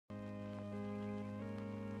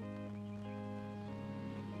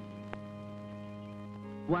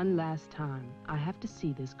One last time, I have to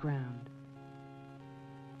see this ground.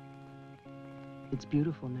 It's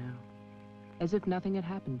beautiful now, as if nothing had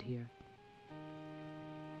happened here.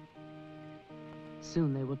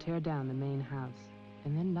 Soon they will tear down the main house,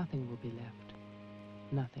 and then nothing will be left.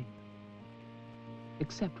 Nothing.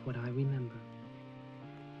 Except what I remember.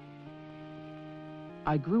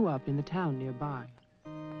 I grew up in the town nearby,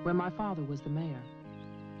 where my father was the mayor,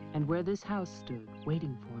 and where this house stood,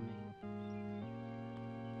 waiting for me.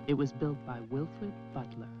 It was built by Wilfred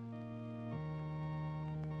Butler.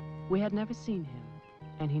 We had never seen him,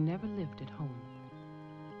 and he never lived at home.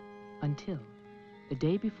 Until the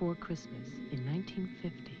day before Christmas in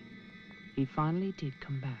 1950, he finally did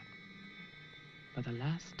come back. For the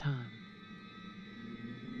last time.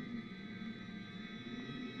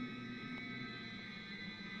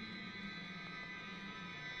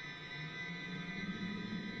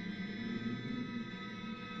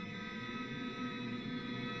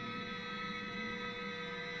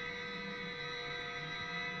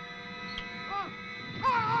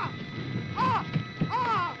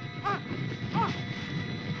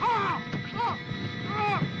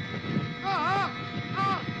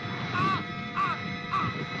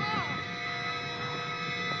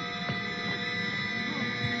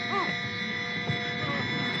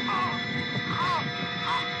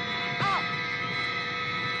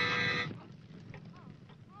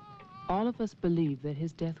 All of us believed that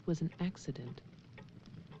his death was an accident.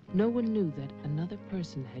 No one knew that another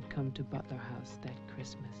person had come to Butler House that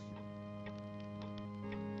Christmas.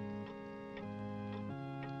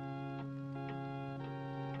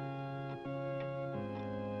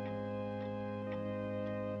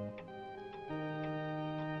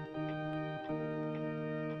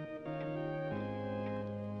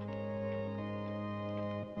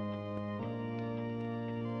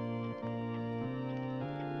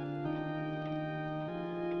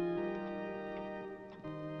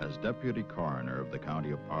 As Deputy Coroner of the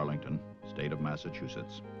County of Arlington, State of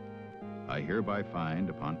Massachusetts, I hereby find,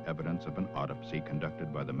 upon evidence of an autopsy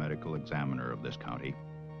conducted by the medical examiner of this county,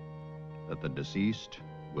 that the deceased,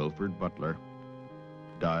 Wilfred Butler,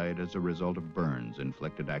 died as a result of burns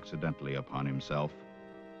inflicted accidentally upon himself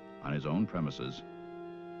on his own premises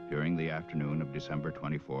during the afternoon of December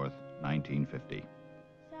 24th, 1950.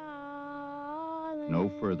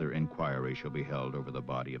 No further inquiry shall be held over the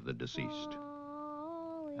body of the deceased,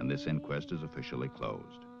 and this inquest is officially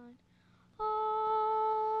closed.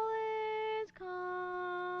 All is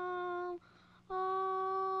calm,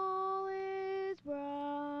 all is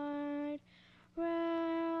bright,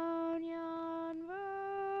 round yon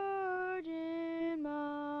virgin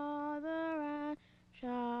mother and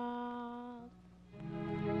child.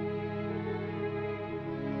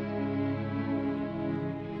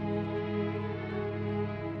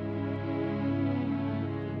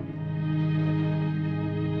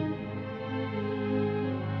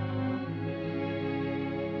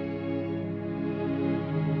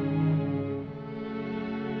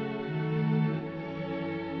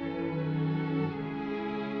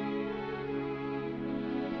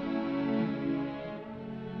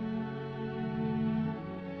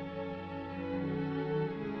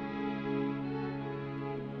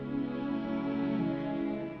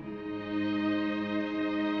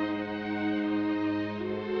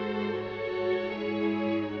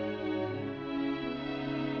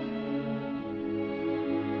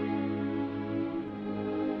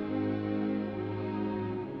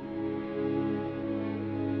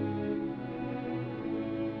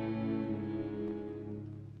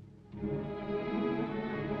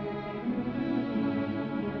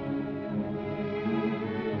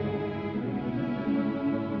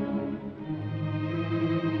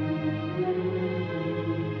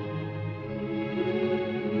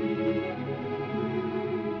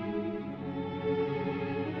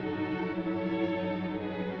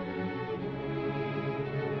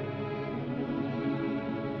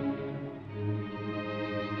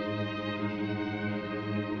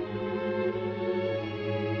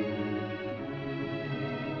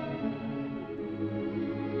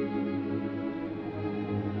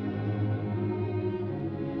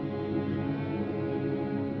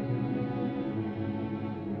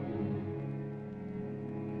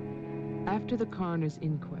 After the coroner's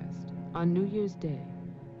inquest, on New Year's Day,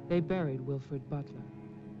 they buried Wilfred Butler.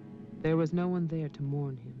 There was no one there to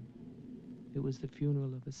mourn him. It was the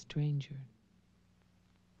funeral of a stranger.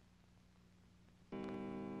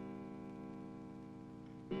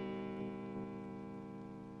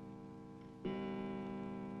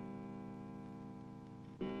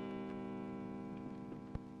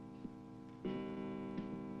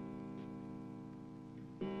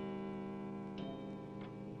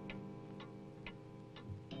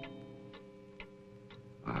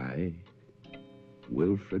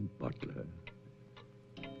 Wilfred Butler,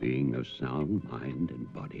 being of sound mind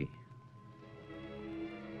and body,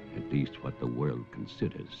 at least what the world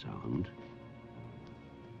considers sound,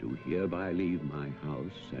 do hereby leave my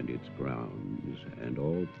house and its grounds and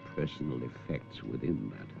all personal effects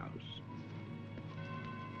within that house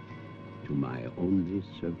to my only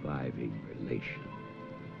surviving relation,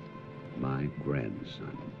 my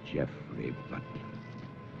grandson, Geoffrey Butler.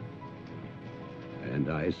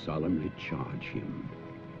 And I solemnly charge him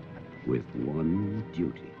with one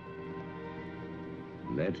duty.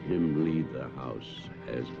 Let him leave the house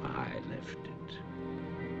as I left it,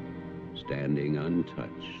 standing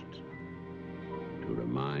untouched to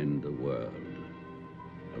remind the world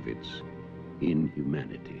of its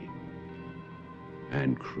inhumanity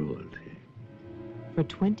and cruelty. For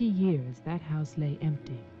 20 years, that house lay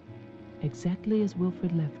empty, exactly as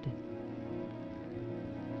Wilfred left it.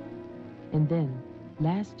 And then,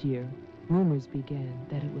 last year, rumors began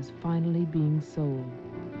that it was finally being sold.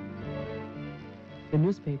 The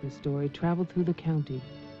newspaper story traveled through the county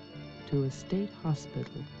to a state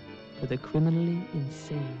hospital for the criminally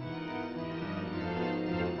insane.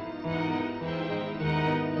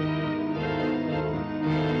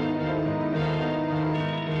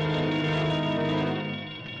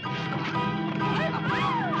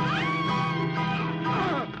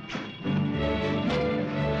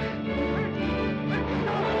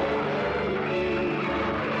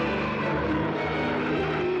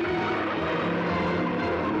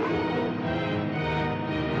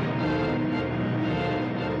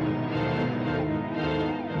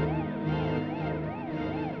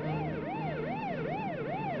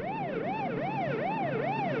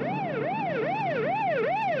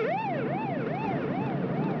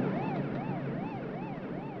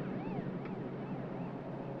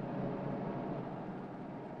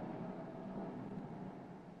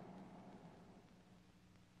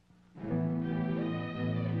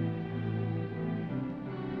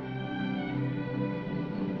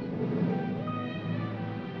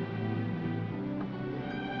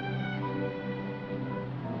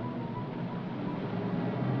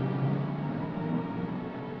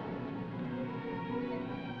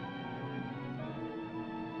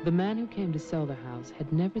 The man who came to sell the house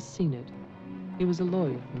had never seen it. He was a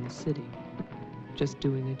lawyer from the city, just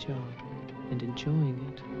doing a job and enjoying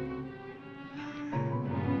it.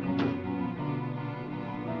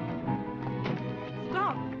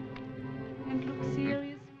 Stop and look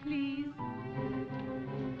serious, please.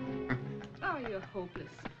 Oh, you're hopeless.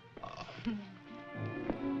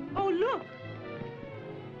 Oh, look.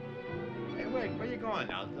 Hey, wait, where you going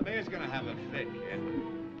now? The mayor's gonna have a fit, kid.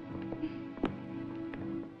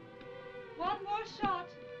 One more shot.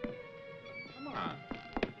 Come on.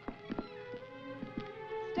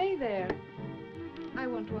 Stay there. I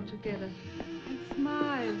want one together. And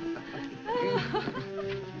smile.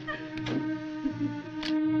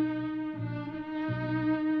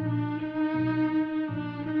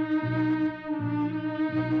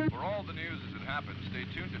 For all the news as it happens, stay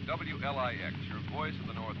tuned to WLIX, your voice of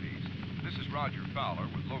the Northeast. This is Roger Fowler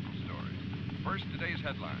with local stories. First, today's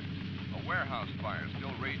headlines. A warehouse fire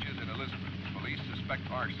still rages in Elizabeth. Police suspect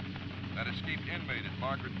arson. That escaped inmate at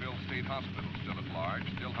Margaretville State Hospital still at large,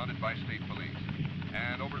 still hunted by state police.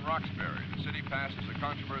 And over in Roxbury, the city passes a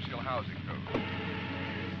controversial housing code.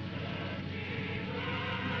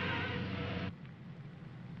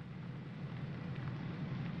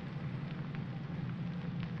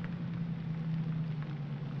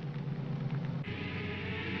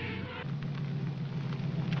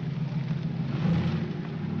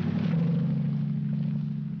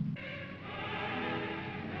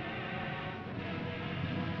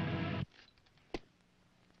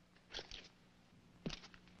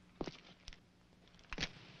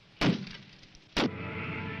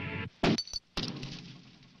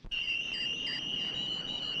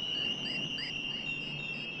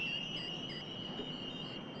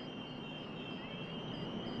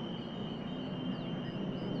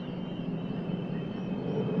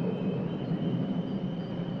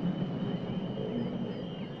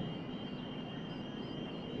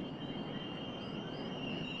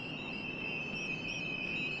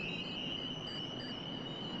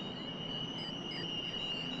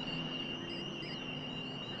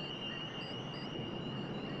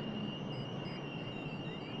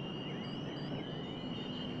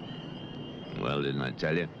 Well, didn't I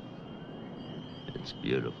tell you? It's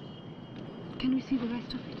beautiful. Can we see the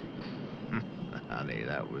rest of it? Honey,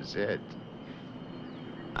 that was it.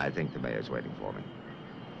 I think the mayor's waiting for me.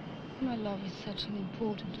 My love is such an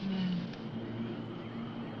important man.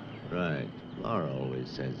 Right. Laura always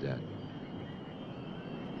says that.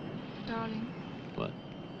 Darling, What?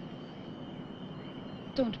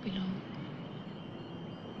 Don't be long.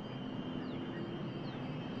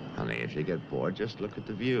 Honey, if you get bored, just look at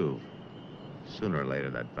the view. Sooner or later,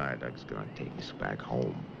 that viaduct's gonna take us back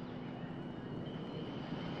home.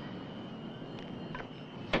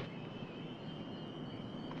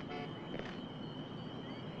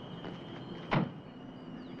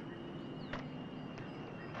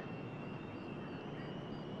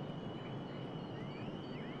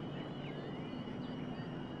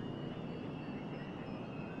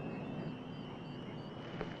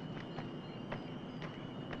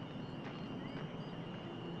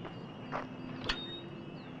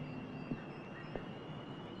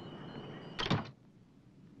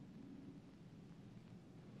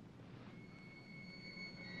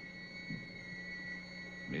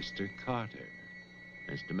 Mr. Carter.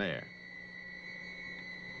 Mr. Mayor.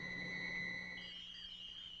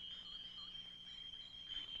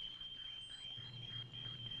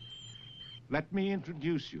 Let me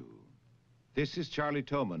introduce you. This is Charlie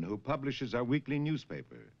Toman, who publishes our weekly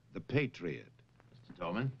newspaper, The Patriot. Mr.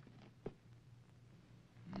 Tolman.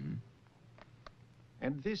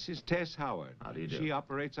 And this is Tess Howard. How do you do? She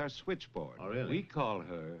operates our switchboard. Oh, really? We call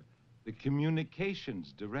her the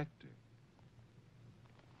communications director.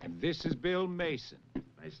 And this is Bill Mason.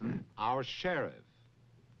 Mason. Our sheriff.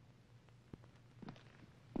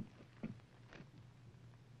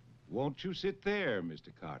 Won't you sit there, Mr.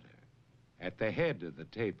 Carter, at the head of the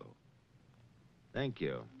table? Thank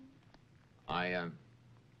you. I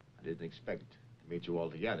didn't expect to meet you all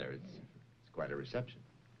together. It's quite a reception.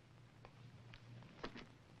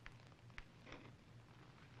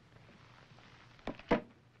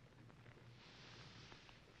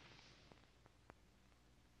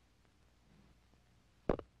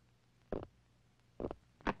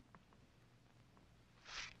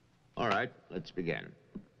 All right, let's begin.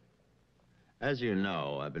 As you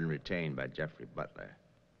know, I've been retained by Jeffrey Butler.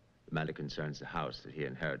 The matter concerns the house that he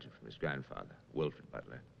inherited from his grandfather, Wilfred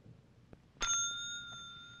Butler.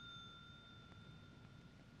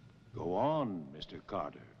 Go on, Mr.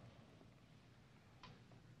 Carter.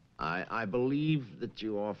 I believe that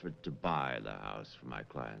you offered to buy the house for my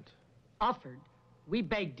client. Offered. We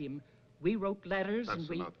begged him. We wrote letters and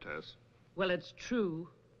we... That's enough, Tess. Well, it's true.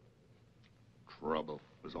 Trouble.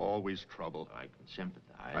 There's always trouble. I can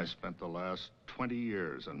sympathize. I spent the last 20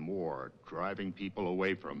 years and more driving people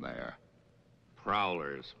away from there.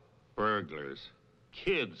 Prowlers, burglars,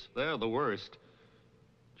 kids, they're the worst.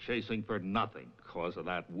 Chasing for nothing because of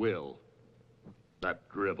that will. That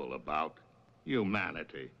drivel about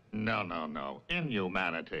humanity. No, no, no.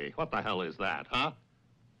 Inhumanity. What the hell is that, huh?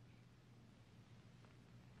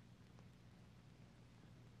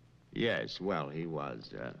 Yes, well, he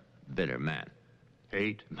was a bitter man.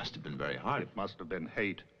 Hate? It must have been very hard. It must have been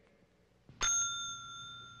hate.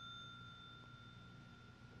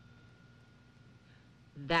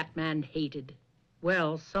 That man hated.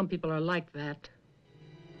 Well, some people are like that.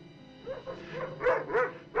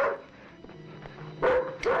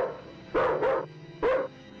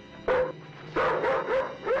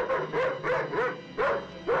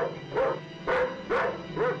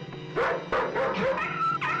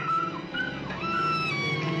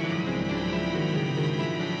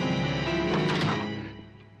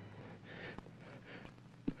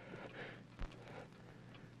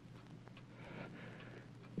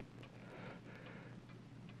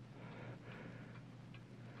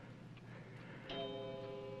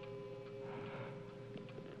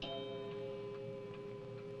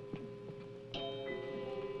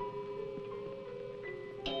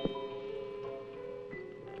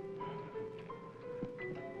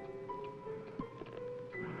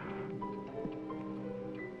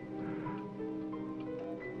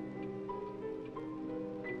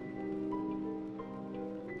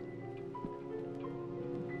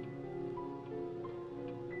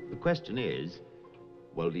 The question is,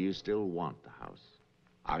 well, do you still want the house?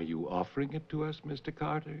 Are you offering it to us, Mr.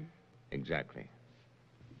 Carter? Exactly.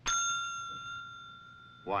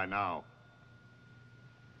 Why now?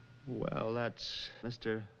 Well, that's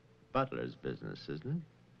Mr. Butler's business, isn't it?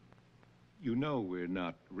 You know we're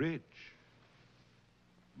not rich.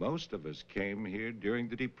 Most of us came here during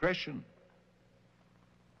the Depression.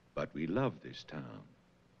 But we love this town.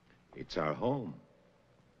 It's our home.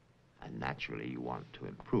 And naturally, you want to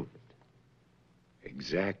improve it.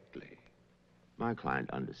 Exactly. My client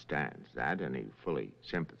understands that, and he fully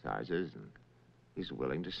sympathizes, and he's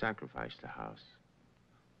willing to sacrifice the house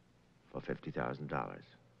for $50,000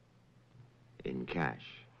 in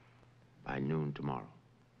cash by noon tomorrow.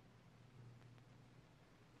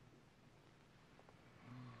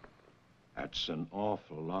 That's an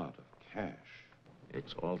awful lot of cash.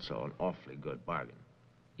 It's also an awfully good bargain.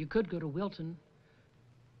 You could go to Wilton.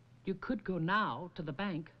 You could go now to the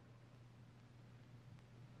bank.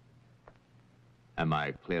 Am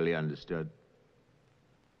I clearly understood?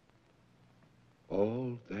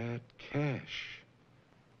 All that cash.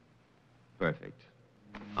 Perfect.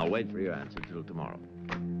 I'll wait for your answer till tomorrow.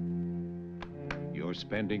 You're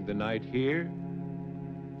spending the night here?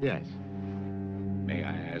 Yes. May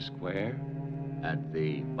I ask where? At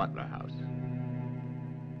the Butler House.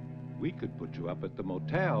 We could put you up at the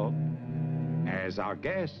motel as our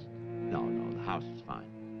guest. No, the house is fine.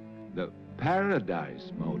 The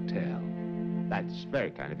Paradise Motel. That's very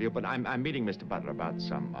kind of you, but I'm meeting Mr. Butler about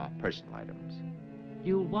some personal items.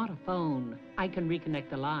 You'll want a phone. I can reconnect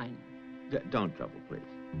the line. Don't trouble, please.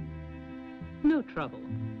 No trouble.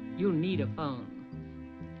 You'll need a phone.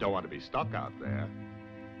 Don't want to be stuck out there.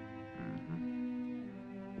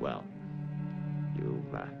 Well,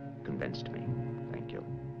 you've convinced me. Thank you.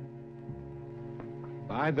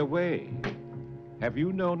 By the way, have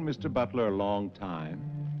you known Mr. Butler a long time?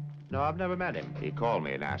 No, I've never met him. He called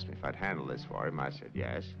me and asked me if I'd handle this for him. I said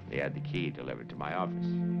yes. He had the key delivered to my office.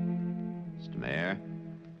 Mr. Mayor,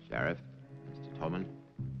 Sheriff, Mr. Tolman,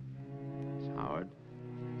 Miss Howard,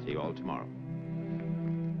 see you all tomorrow.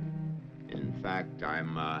 In fact,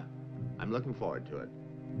 I'm looking forward to it.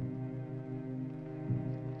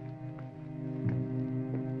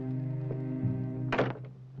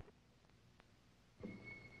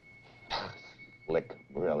 Slick,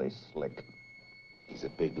 really slick. He's a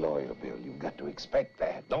big lawyer, Bill. You've got to expect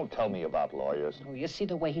that. Don't tell me about lawyers. Oh, you see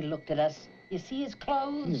the way he looked at us? You see his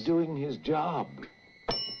clothes? He's doing his job.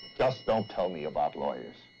 Just don't tell me about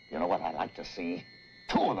lawyers. You know what I'd like to see?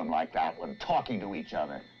 Two of them like that one talking to each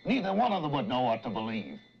other. Neither one of them would know what to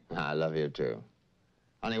believe. I love you, too.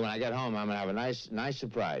 Honey, when I get home, I'm going to have a nice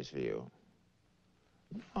surprise for you.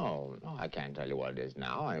 No, I can't tell you what it is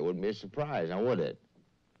now. It wouldn't be a surprise, now would it?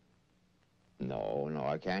 No,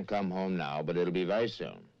 I can't come home now, but it'll be very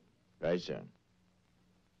soon. Very soon.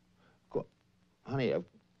 Honey, of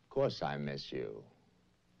course I miss you.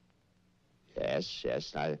 Yes,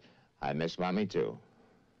 I miss Mommy, too.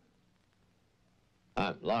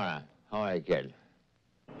 Laura, how are you, kid?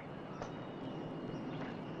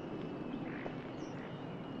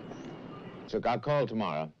 So I'll call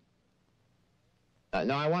tomorrow.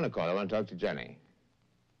 No, I want to call. I want to talk to Jenny.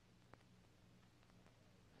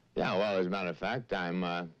 Yeah, well, as a matter of fact, I'm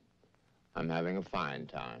having a fine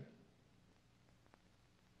time.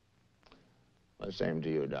 Well, same to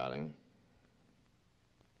you, darling.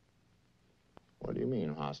 What do you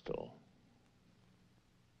mean, hostile?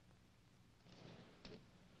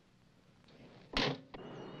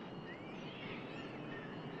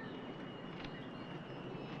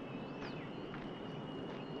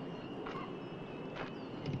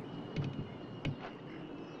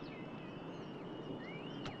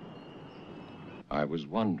 I was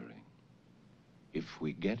wondering, if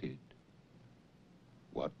we get it,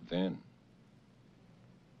 what then?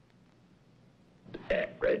 Tear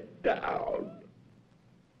it down.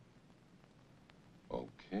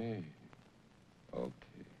 Okay.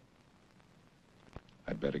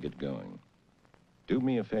 I'd better get going. Do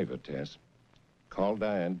me a favor, Tess. Call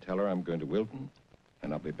Diane, tell her I'm going to Wilton,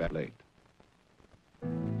 and I'll be back late.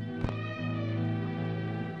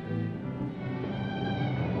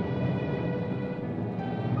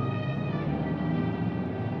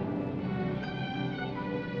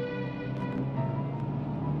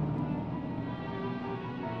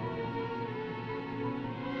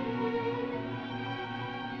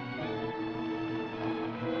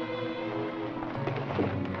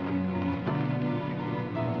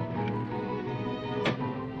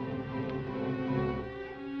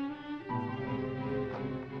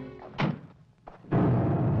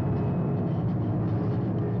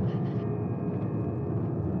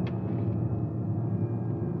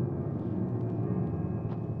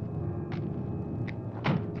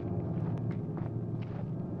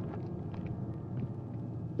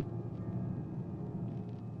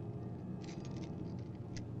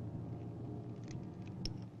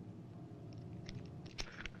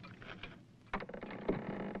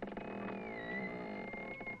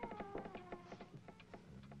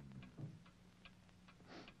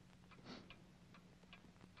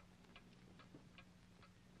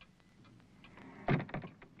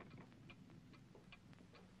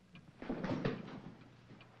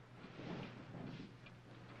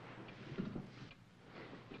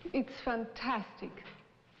 It's fantastic,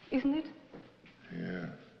 isn't it? Yeah.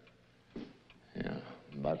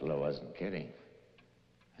 Butler wasn't kidding.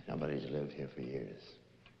 Nobody's lived here for years.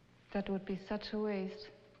 That would be such a waste.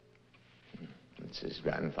 It's his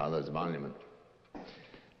grandfather's monument.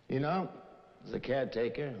 You know, there's a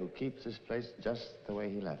caretaker who keeps this place just the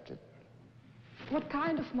way he left it. What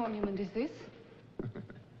kind of monument is this?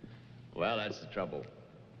 Well, that's the trouble.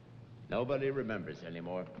 Nobody remembers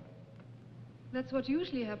anymore. That's what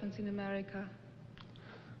usually happens in America.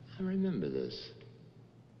 I remember this.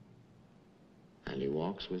 And he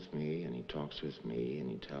walks with me, and he talks with me,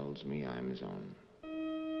 and he tells me I'm his own.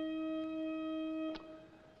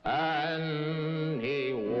 And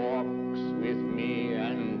he walks with me,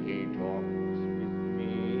 and he talks with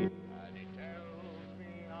me, and he tells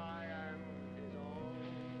me I am his own,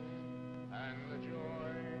 and the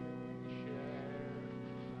joy he shares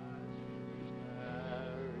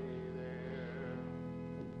as he's married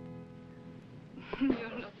there.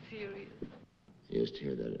 You're not serious. I used to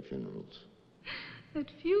hear that at funerals. At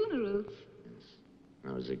funerals? Yes.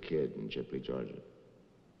 When I was a kid in Chipley, Georgia.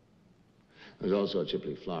 There's also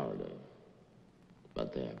Chipley, Florida.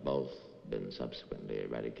 But they have both been subsequently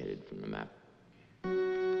eradicated from the map.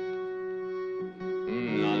 None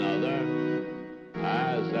other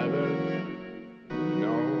has ever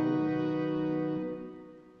known.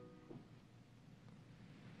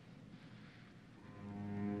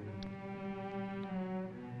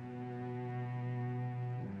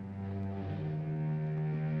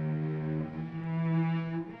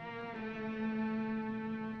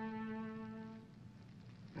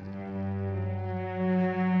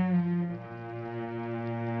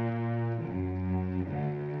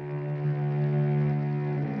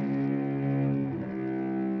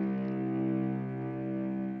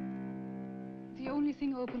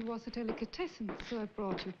 Was a delicatessen, so I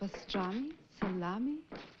brought you pastrami, salami,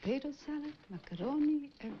 potato salad, macaroni,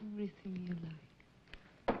 everything you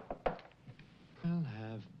like. I'll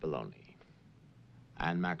have bologna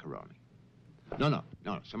and macaroni. No,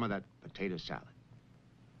 some of that potato salad.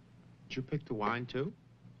 Did you pick the wine, too?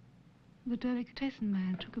 The delicatessen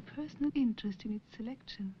man took a personal interest in its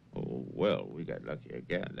selection. Oh, well, we got lucky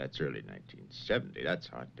again. That's early 1970. That's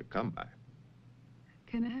hard to come by.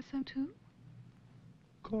 Can I have some, too?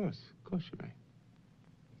 Of course you may.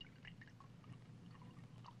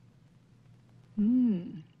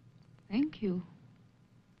 Thank you.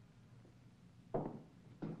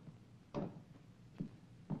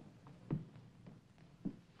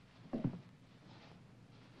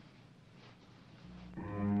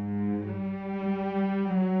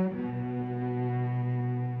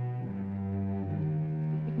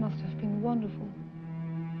 It must have been wonderful.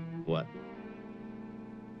 What?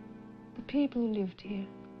 The people who lived here.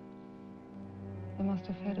 They must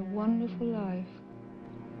have had a wonderful life.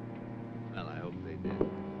 Well, I hope they did.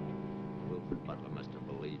 Wilfred Butler must have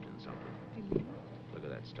believed in something. Believed? Look at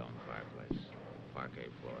that stone fireplace, parquet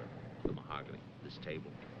floor, the mahogany, this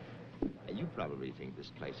table. And you probably think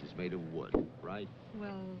this place is made of wood, right?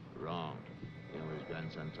 Well... Wrong. You know what his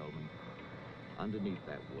grandson told me? Underneath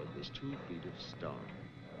that wood, there's 2 feet of stone.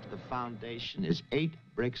 The foundation is 8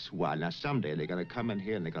 bricks wide. Now, someday they're going to come in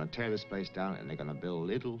here and they're going to tear this place down and they're going to build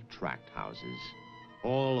little tract houses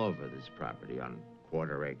all over this property on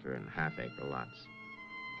quarter-acre and half-acre lots.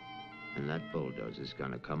 And that bulldozer's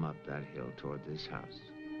going to come up that hill toward this house.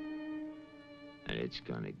 And it's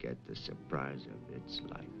going to get the surprise of its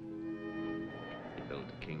life. They built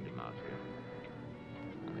a kingdom out here.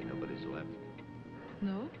 Only nobody's left.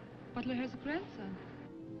 No? Butler has a grandson.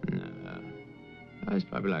 No. He's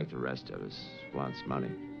probably like the rest of us, wants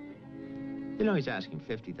money. You know, he's asking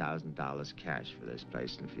 $50,000 cash for this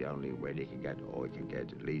place, and if he only wait, he can get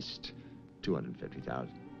at least $250,000.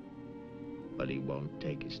 But he won't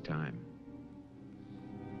take his time.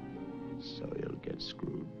 So he'll get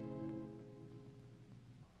screwed.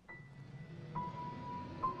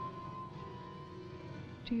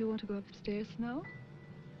 Do you want to go upstairs now?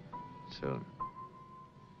 Soon.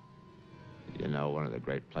 You know, one of the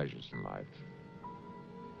great pleasures in life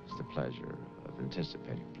is the pleasure of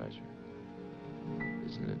anticipating pleasure.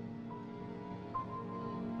 Isn't it?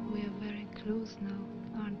 We are very close now,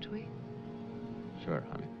 aren't we? Sure,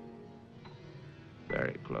 honey.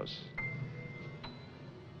 Very close.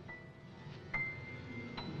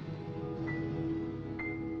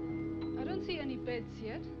 I don't see any beds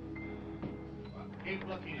yet. Well, keep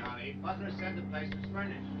looking, honey. Butler said the place was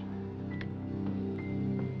furnished.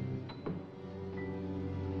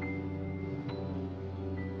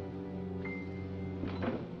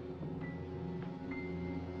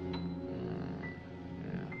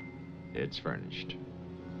 It's furnished.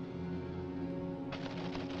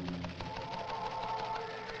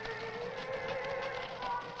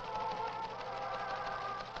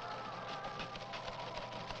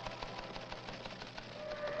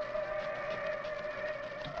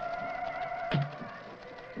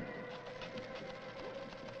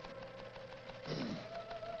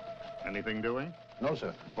 Anything doing? No,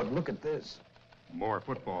 sir. But look at this. More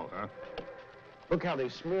football, huh? Look how they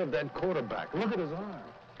smeared that quarterback. Look at his arm.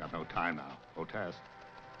 Got no time now. Go test.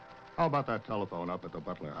 How about that telephone up at the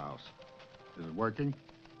Butler house? Is it working?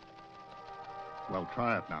 Well,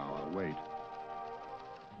 try it now. I'll wait.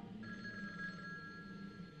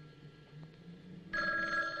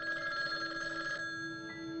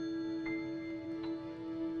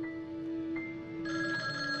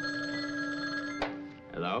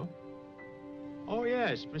 Hello? Oh,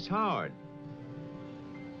 yes, Miss Howard.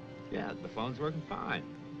 Yeah, the phone's working fine.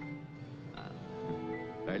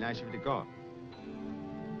 Very nice of you to call.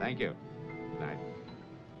 Thank you. Good night.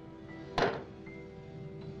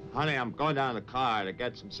 Honey, I'm going down to the car to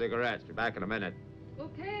get some cigarettes. Be back in a minute.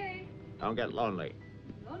 Okay. Don't get lonely.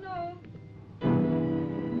 No, no.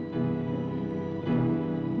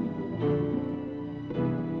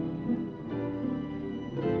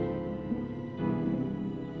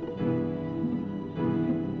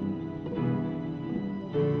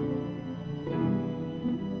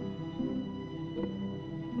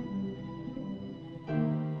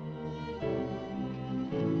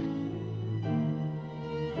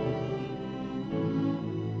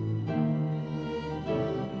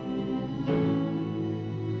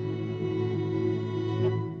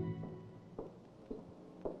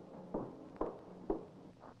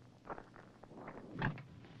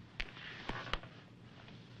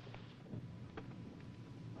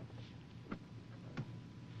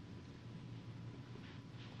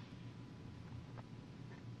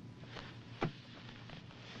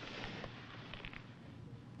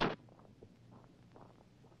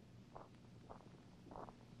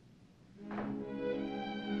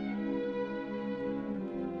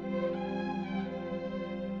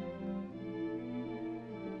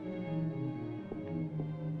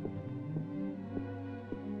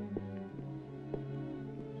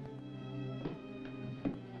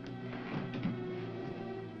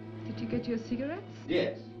 Did you get your cigarettes?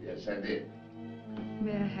 Yes, I did.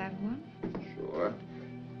 May I have one? Sure.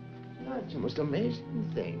 No, it's the most amazing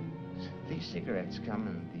things. These cigarettes come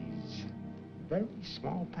in these very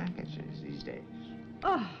small packages these days.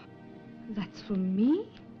 Oh, that's for me?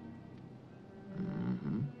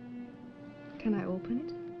 Mm-hmm. Can I open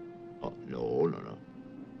it? Oh, no.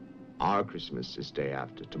 Our Christmas is day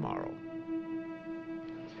after tomorrow.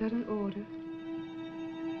 Is that an order?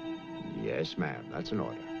 Yes, ma'am, that's an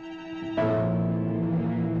order.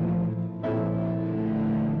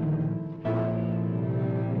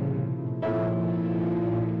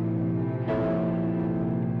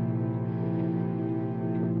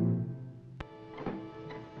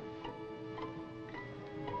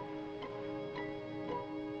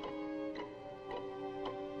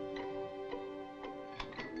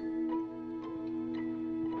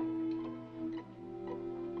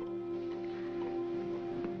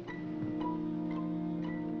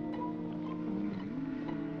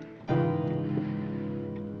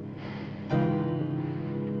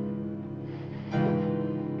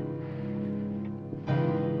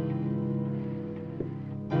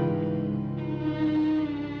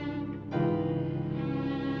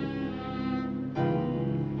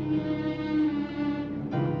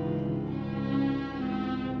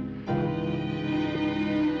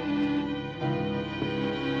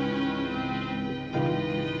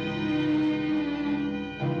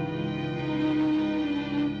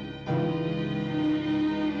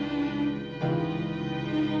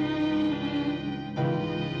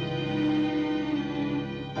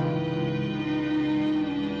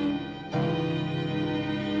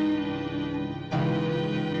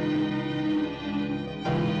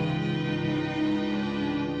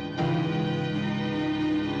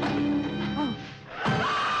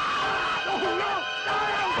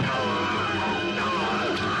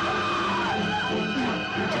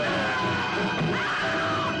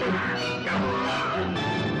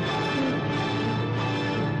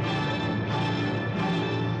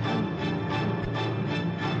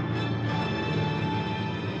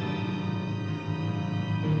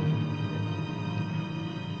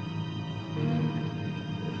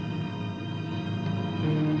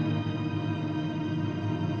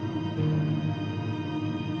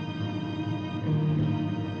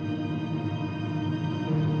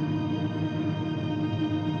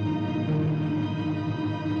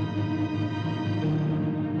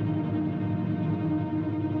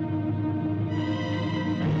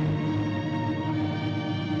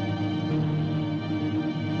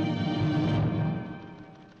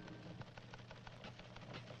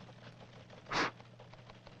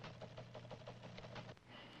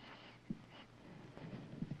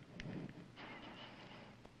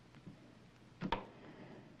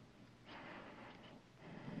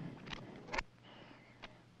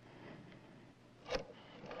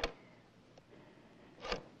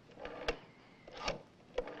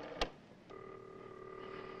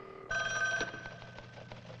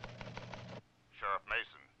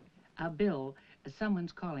 Mason. Bill,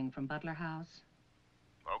 someone's calling from Butler House.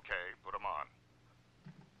 Okay, put him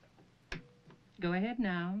on. Go ahead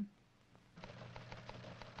now.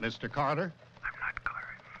 Mr. Carter? I'm not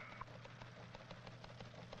Carter.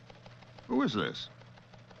 Who is this?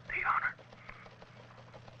 The owner.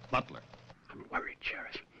 Butler. I'm worried,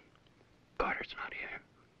 Sheriff. Carter's not here.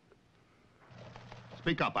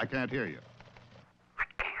 Speak up, I can't hear you. I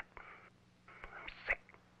can't. I'm sick.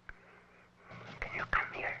 Can you come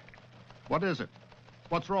here? What is it?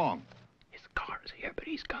 What's wrong? His car's here, but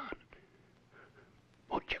he's gone.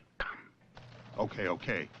 Won't you come? Okay,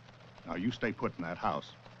 okay. Now you stay put in that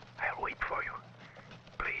house. I'll wait for you.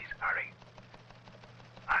 Please, hurry.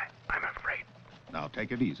 I'm afraid. Now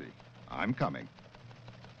take it easy. I'm coming.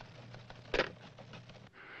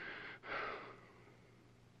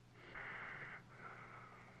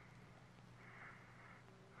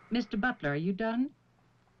 Mr. Butler, are you done?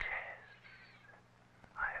 Tess,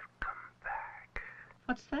 I have come back.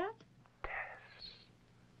 What's that? Tess,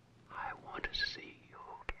 I want to see you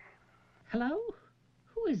again. Hello?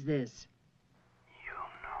 Who is this? You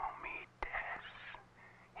know me, Tess.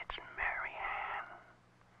 It's Mary Ann.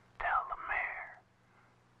 Tell the mayor.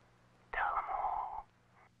 Tell them all.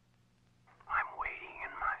 I'm waiting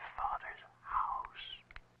in my father's house.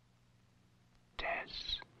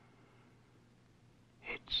 Tess.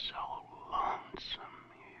 It's so lonesome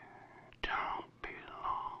here. Don't be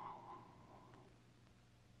long.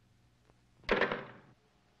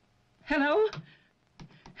 Hello?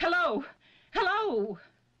 Hello? Hello?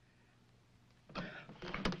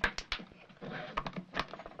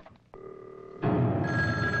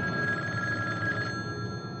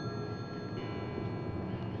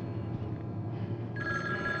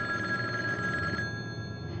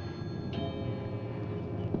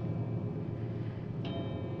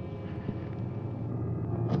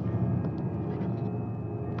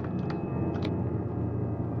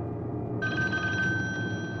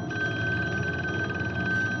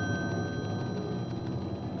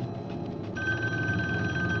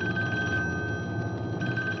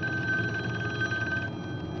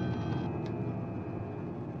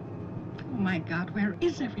 Oh, my God, where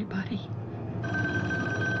is everybody?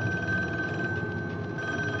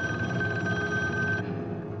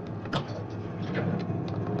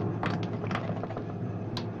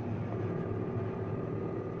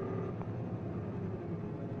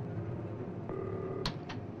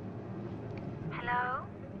 Hello?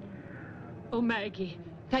 Oh, Maggie,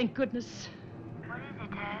 thank goodness. What is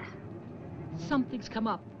it, Tess? Something's come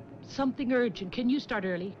up. Something urgent. Can you start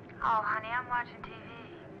early? Oh, honey, I'm watching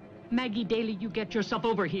TV. Maggie Daly, you get yourself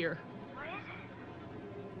over here. What is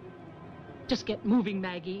it? Just get moving,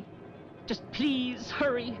 Maggie. Just please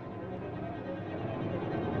hurry.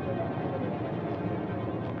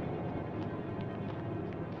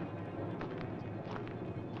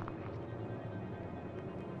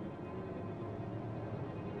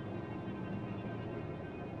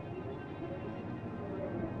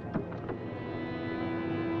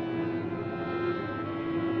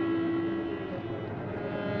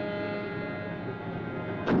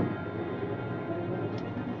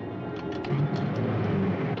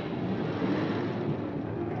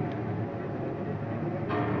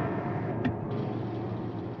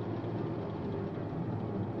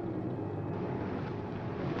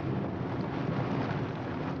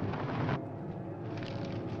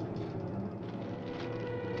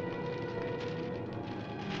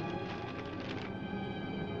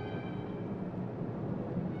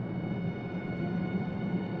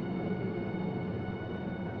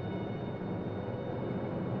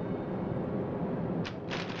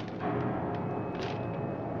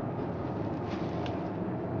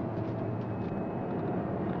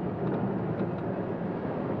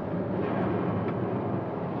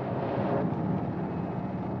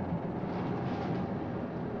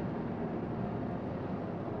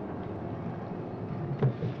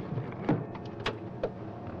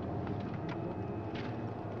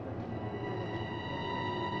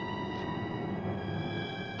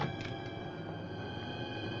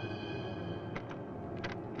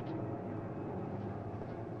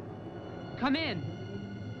 Come in.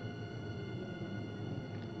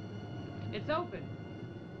 It's open.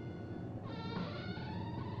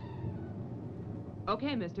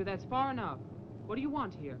 Okay, mister, that's far enough. What do you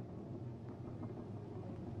want here?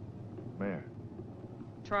 Mayor,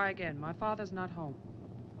 Try again. My father's not home.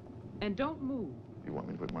 And don't move. you want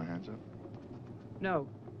me to put my hands up? No.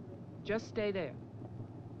 Just stay there.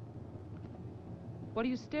 What are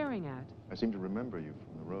you staring at? I seem to remember you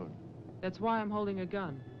from the road. That's why I'm holding a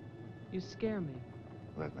gun. You scare me.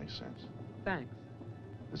 Well, that makes sense. Thanks.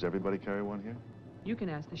 Does everybody carry one here? You can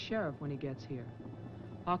ask the sheriff when he gets here.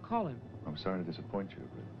 I'll call him. I'm sorry to disappoint you,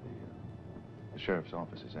 but the sheriff's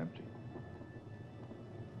office is empty.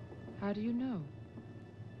 How do you know?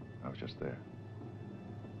 I was just there.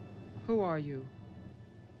 Who are you?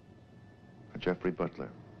 Jeffrey Butler.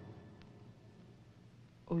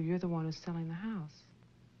 Oh, you're the one who's selling the house.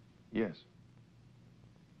 Yes.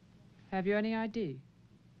 Have you any ID?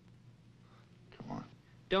 Come on.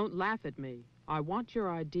 Don't laugh at me. I want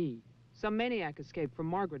your ID. Some maniac escaped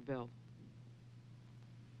from Margaretville.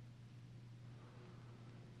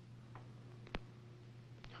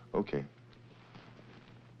 Okay.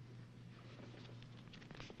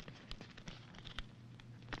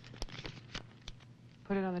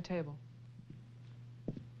 Put it on the table.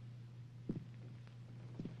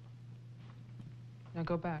 Now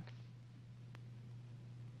go back.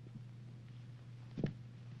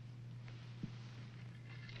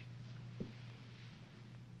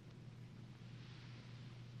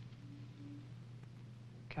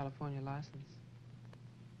 California license.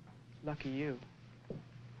 Lucky you.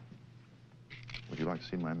 Would you like to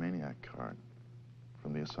see my maniac card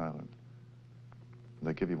from the asylum?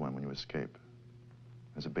 They give you one when you escape.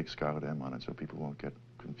 There's a big scarlet M on it so people won't get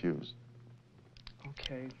confused.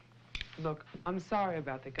 Okay. Look, I'm sorry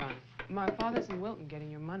about the gun. My father's in Wilton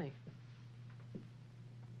getting your money.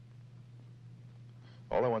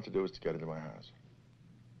 All I want to do is to get into my house.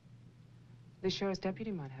 The sheriff's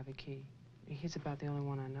deputy might have a key. He's about the only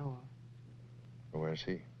one I know of. Well, where's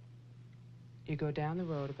he? You go down the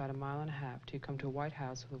road about 1.5 miles till you come to a white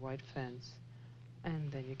house with a white fence,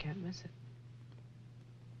 and then you can't miss it.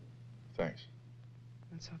 Thanks.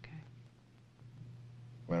 That's okay.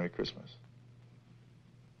 Merry Christmas.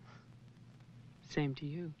 Same to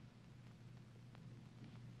you.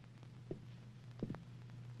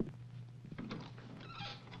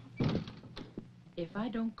 If I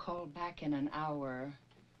don't call back in an hour...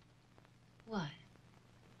 What?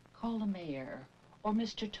 Call the mayor or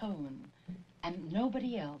Mr. Tone and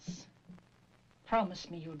nobody else.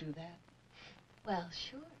 Promise me you'll do that. Well,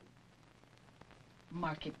 sure.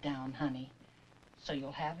 Mark it down, honey, so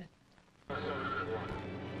you'll have it.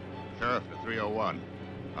 Sheriff to 301.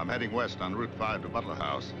 I'm heading west on Route 5 to Butler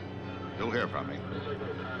House. You'll hear from me.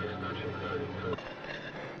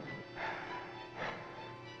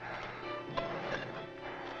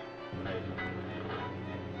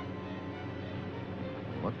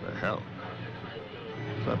 What the hell?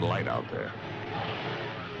 What's that light out there?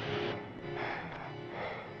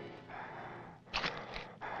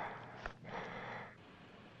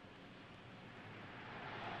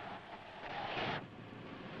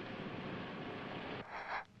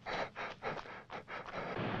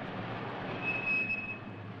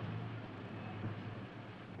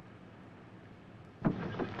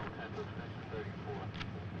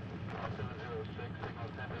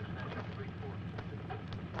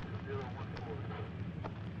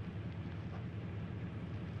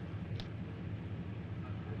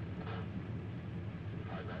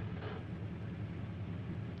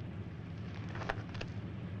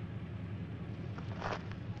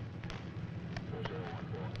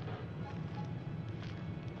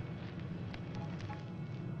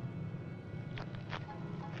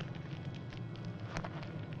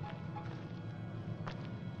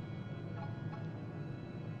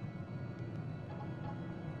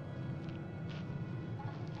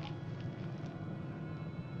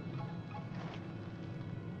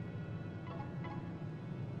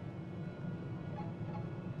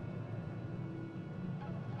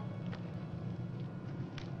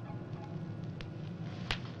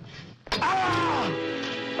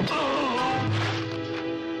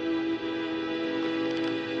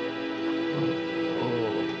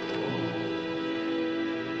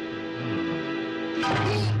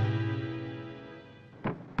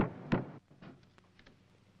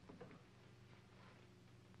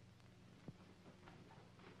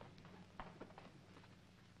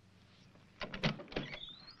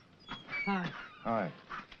 Hi. Hi.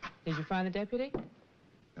 Did you find the deputy?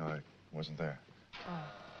 No, I wasn't there.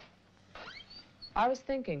 Oh. I was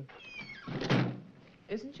thinking,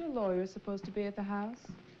 isn't your lawyer supposed to be at the house?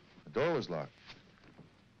 The door was locked.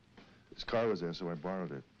 His car was there, so I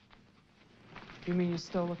borrowed it. You mean you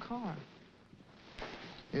stole a car?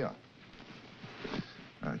 Yeah.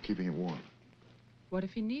 Keeping it warm. What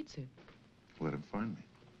if he needs it? Let him find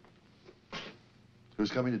me.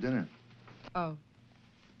 Who's coming to dinner? Oh,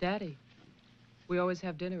 Daddy. We always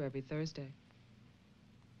have dinner every Thursday.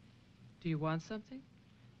 Do you want something?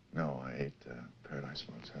 No, I ate Paradise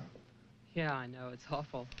Motel. Yeah, I know. It's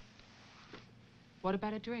awful. What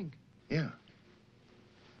about a drink? Yeah.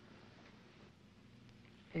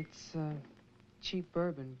 It's cheap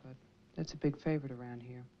bourbon, but that's a big favorite around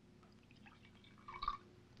here.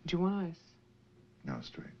 Do you want ice? No,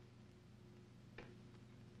 straight.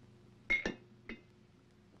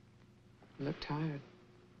 You look tired.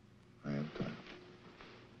 I am tired.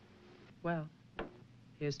 Well,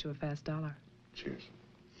 here's to a fast dollar. Cheers.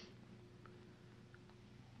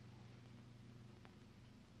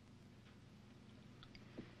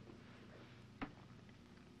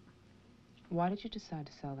 Why did you decide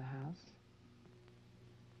to sell the house?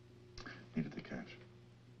 Needed the cash.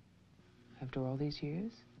 After all these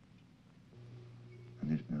years? I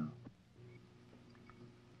need it now.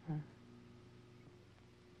 Huh.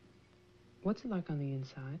 What's it like on the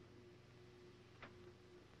inside?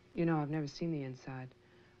 You know, I've never seen the inside.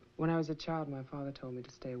 When I was a child, my father told me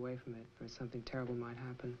to stay away from it, for something terrible might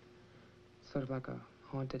happen. Sort of like a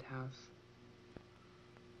haunted house.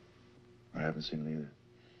 I haven't seen it either.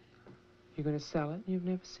 You're going to sell it and you've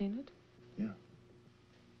never seen it? Yeah.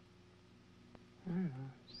 I don't know.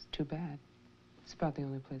 It's too bad. It's about the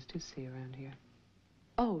only place to see around here.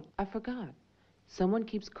 Oh, I forgot. Someone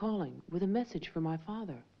keeps calling with a message for my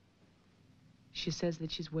father. She says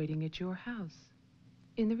that she's waiting at your house,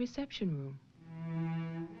 in the reception room.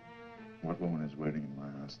 What woman is waiting in my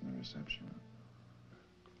house in the reception room?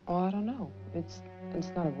 Oh, I don't know. It's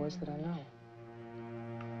not a voice that I know.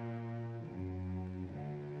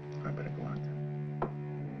 I better go out there.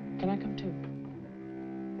 Can I come too?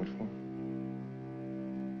 What for?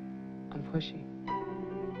 I'm pushy.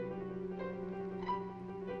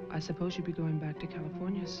 I suppose you'll be going back to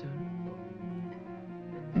California soon.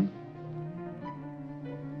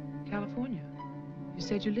 California? You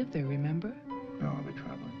said you lived there, remember? No, I'll be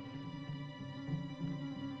traveling.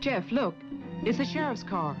 Jeff, look. It's the sheriff's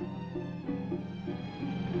car.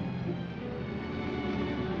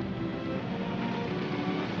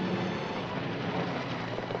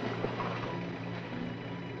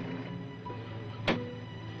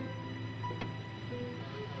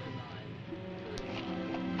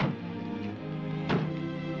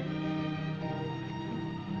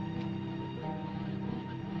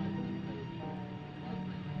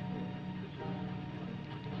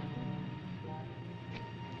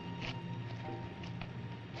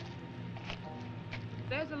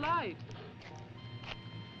 There's a light.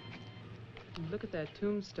 Look at that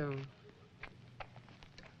tombstone.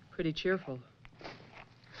 Pretty cheerful.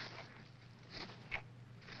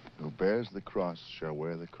 Who bears the cross shall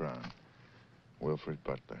wear the crown. Wilfred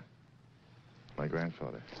Butler. My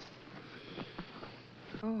grandfather.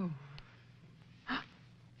 Oh.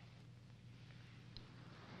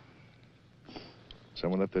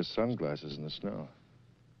 Someone left their sunglasses in the snow.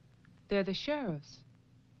 They're the sheriff's.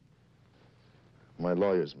 My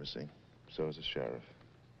lawyer's missing. So is the sheriff.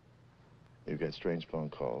 You get strange phone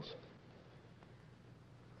calls.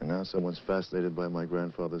 And now someone's fascinated by my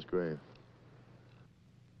grandfather's grave.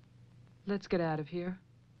 Let's get out of here.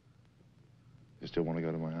 You still want to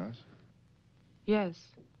go to my house? Yes.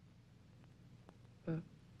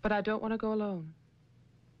 But I don't want to go alone.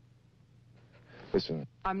 Listen.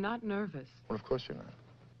 I'm not nervous. Well, of course you're not.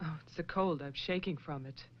 Oh, it's the cold. I'm shaking from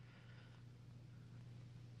it.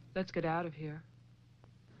 Let's get out of here.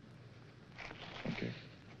 Okay.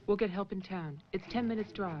 We'll get help in town. It's 10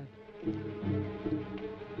 minutes drive.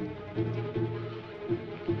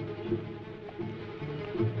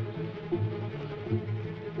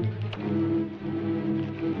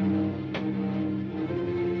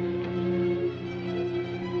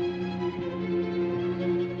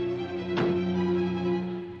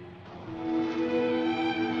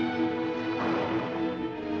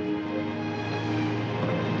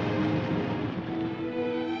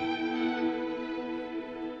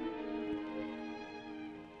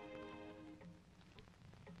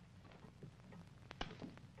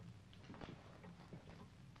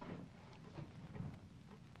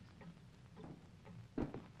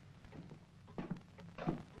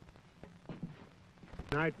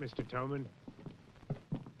 Night, Mr. Toman.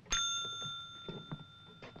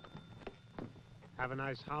 Have a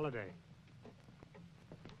nice holiday.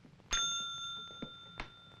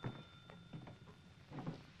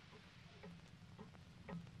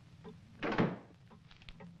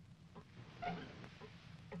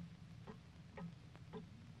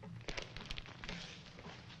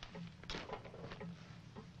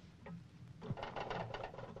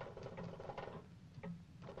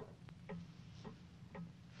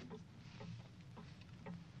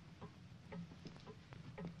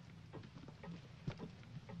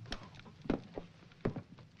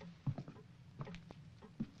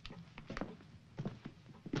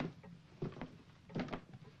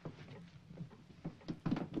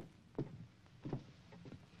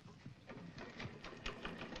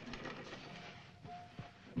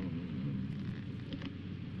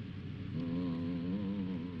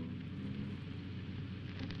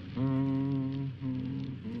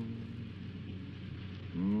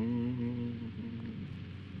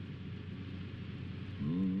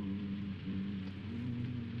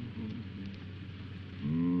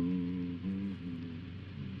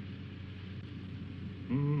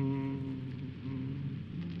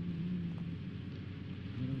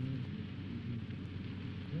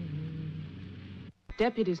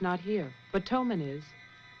 Deputy's not here, but Tolman is.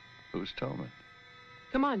 Who's Tolman?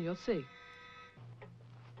 Come on, you'll see.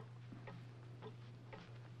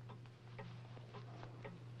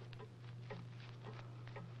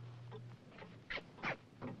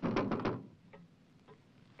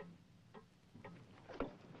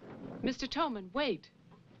 Mr. Tolman, wait.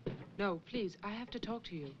 No, please, I have to talk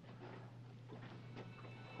to you.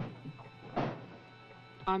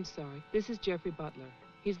 I'm sorry. This is Jeffrey Butler.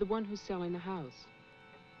 He's the one who's selling the house.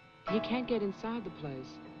 He can't get inside the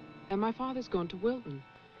place. And my father's gone to Wilton.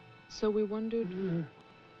 So we wondered...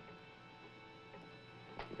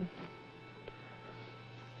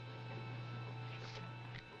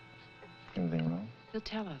 Anything wrong? He'll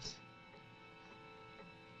tell us.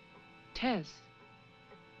 Tess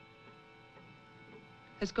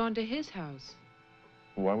has gone to his house.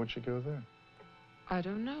 Why would she go there? I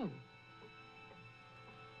don't know.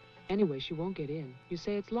 Anyway, she won't get in. You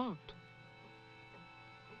say it's locked.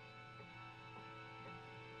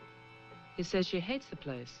 He says she hates the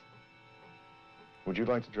place. Would you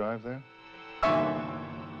like to drive there?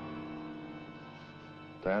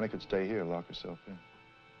 Diana could stay here, lock herself in.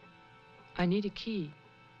 I need a key.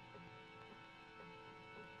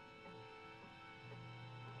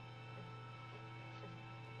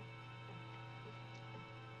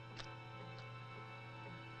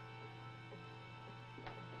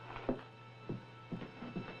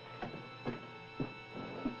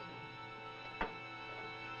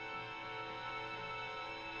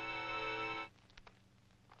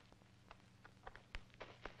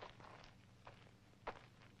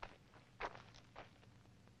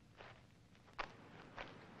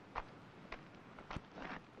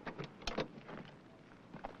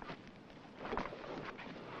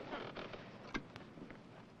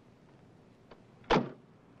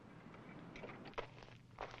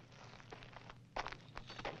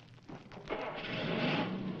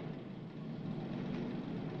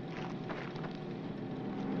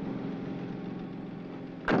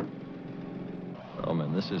 Oh,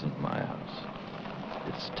 man, this isn't my house.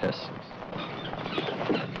 It's Tess's.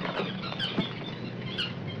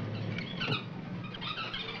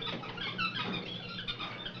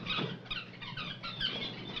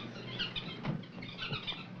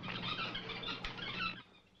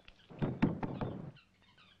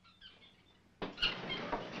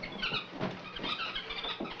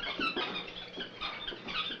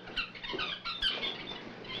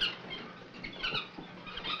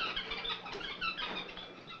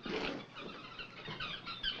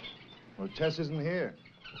 Well, Tess isn't here.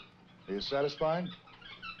 Are you satisfied?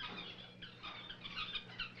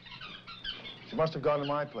 She must have gone to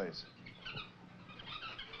my place.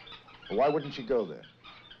 Well, why wouldn't she go there?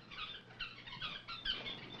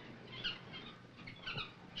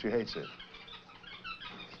 She hates it.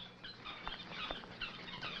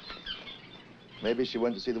 Maybe she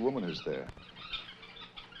went to see the woman who's there.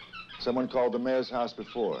 Someone called the mayor's house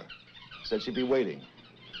before. Said she'd be waiting.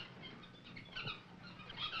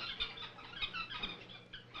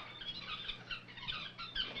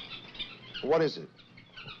 What is it?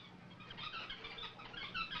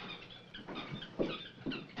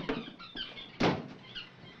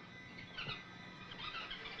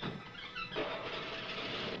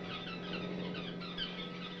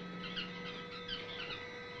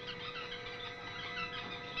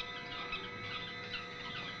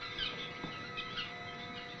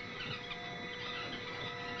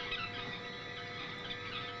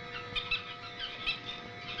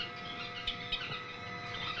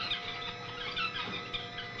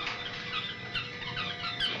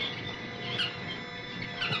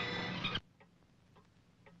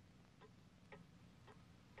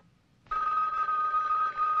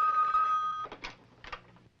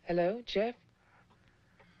 Hello, Jeff?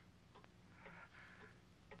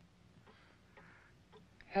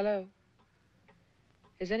 Hello?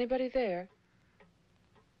 Is anybody there?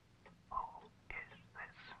 Who is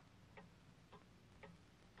this?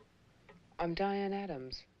 I'm Diane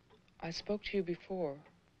Adams. I spoke to you before.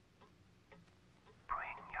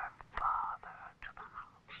 Bring your father to the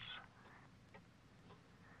house.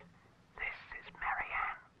 This is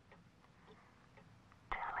Marianne.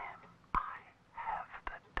 Tell him I have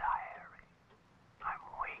the diary. I'm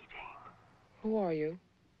waiting. Who are you?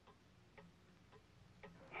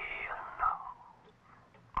 He'll know.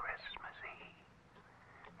 Christmas Eve,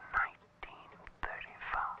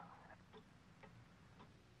 1935.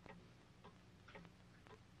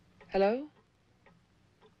 Hello?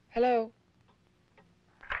 Hello?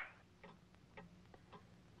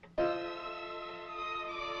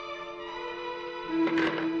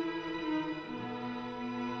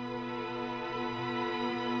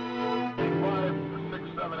 Five, 6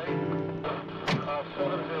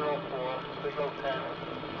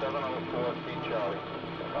 704, C Charlie.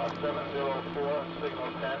 704,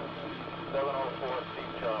 signal 10. 704,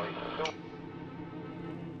 C Charlie.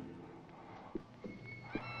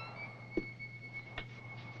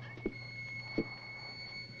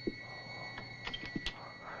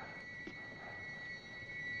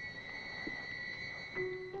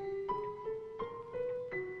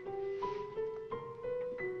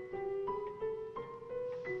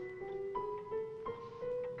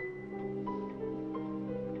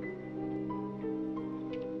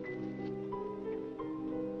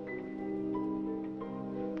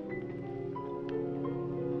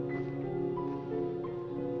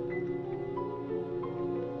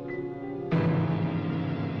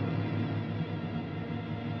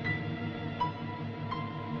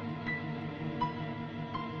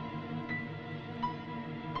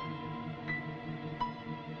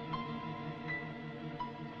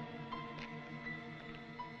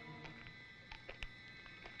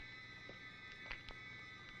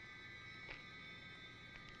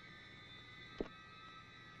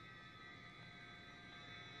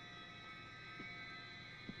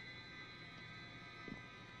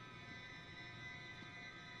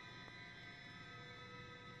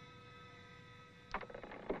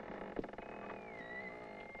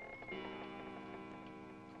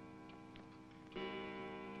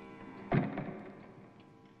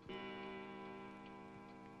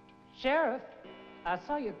 Sheriff, I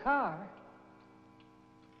saw your car.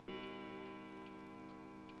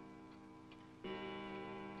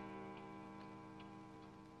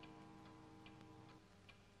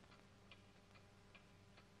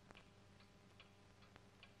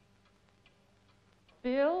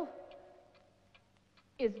 Bill?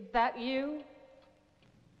 Is that you?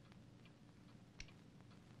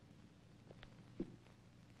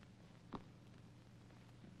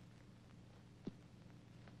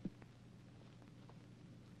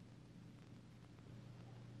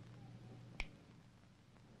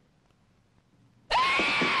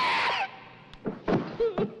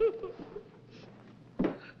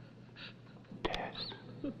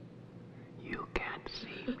 You can't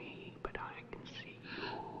see me, but I can see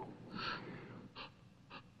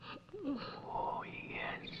you. Oh,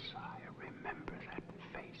 yes, I remember that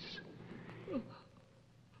face.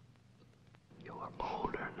 You're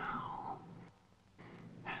older now,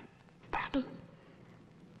 and fat,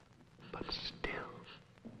 but still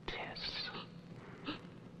Tess.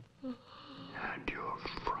 And you're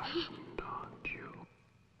frightened, aren't you?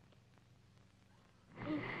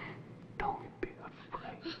 Don't be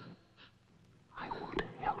afraid. I want to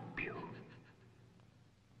help you.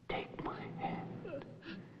 Take my hand.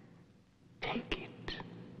 Take it,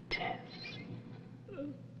 Tess.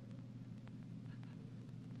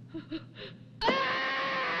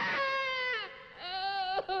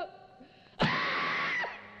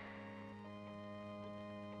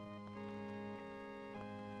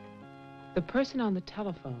 The person on the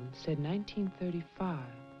telephone said 1935,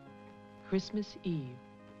 Christmas Eve.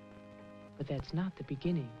 But that's not the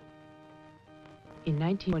beginning. In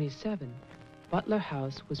 1927, Butler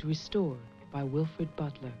House was restored by Wilfred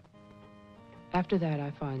Butler. After that,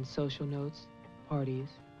 I find social notes, parties,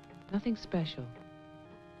 nothing special.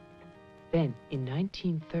 Then, in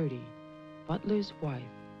 1930, Butler's wife,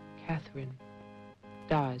 Catherine,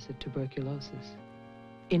 dies of tuberculosis.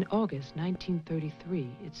 In August 1933,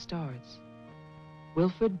 it starts.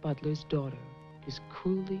 Wilfred Butler's daughter is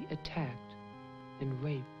cruelly attacked and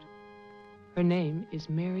raped. Her name is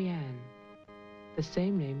Mary Ann, the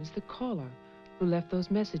same name as the caller who left those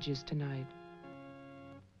messages tonight.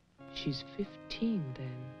 She's 15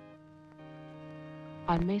 then.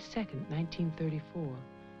 On May 2nd, 1934,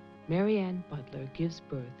 Mary Ann Butler gives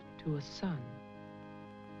birth to a son,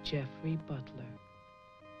 Jeffrey Butler.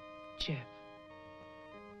 Jeff.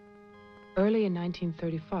 Early in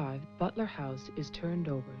 1935, Butler House is turned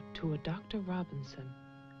over to a Dr. Robinson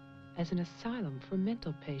as an asylum for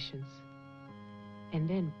mental patients. And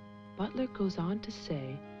then Butler goes on to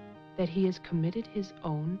say that he has committed his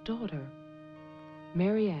own daughter.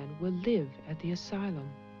 Mary Ann will live at the asylum.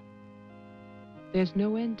 There's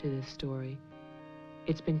no end to this story.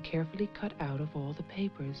 It's been carefully cut out of all the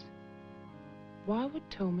papers. Why would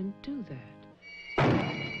Toman do that?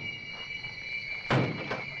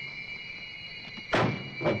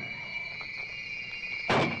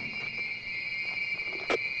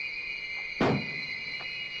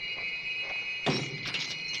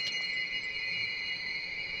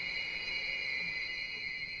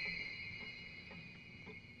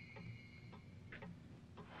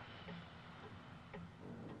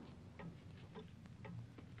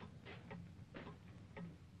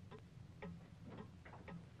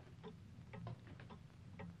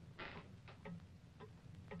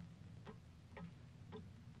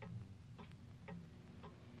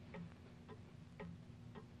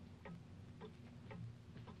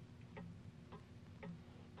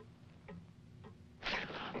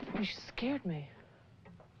 scared me.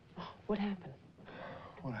 Oh, what happened?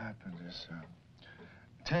 What happened is,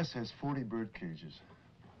 Tess has 40 bird cages.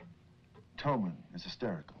 Toman is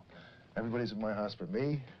hysterical. Everybody's at my house but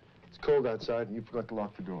me. It's cold outside, and you forgot to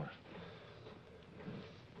lock the door.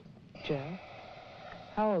 Jeff,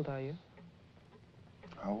 how old are you?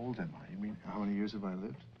 How old am I? You mean, how many years have I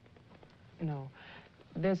lived? No.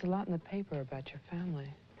 There's a lot in the paper about your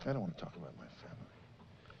family. I don't want to talk about my family.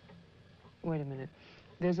 Wait a minute.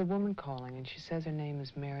 There's a woman calling, and she says her name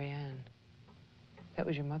is Mary Ann. That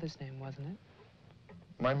was your mother's name, wasn't it?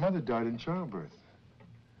 My mother died in childbirth.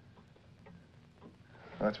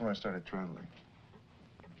 That's when I started traveling.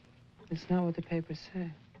 It's not what the papers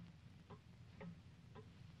say.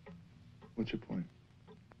 What's your point?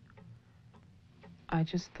 I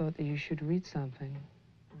just thought that you should read something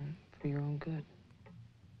for your own good.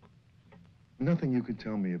 Nothing you could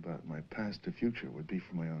tell me about my past or future would be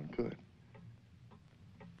for my own good.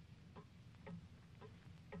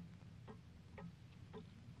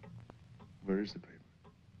 Where is the paper?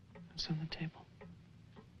 It's on the table.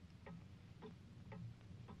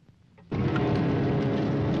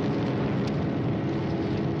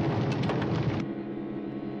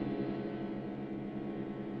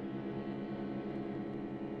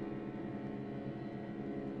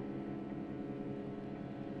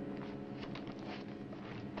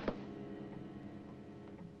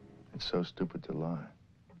 It's so stupid to lie.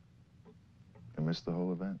 I missed the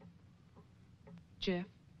whole event. Jeff,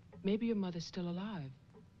 maybe your mother's still alive.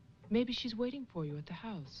 Maybe she's waiting for you at the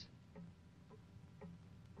house.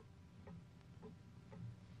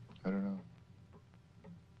 I don't know.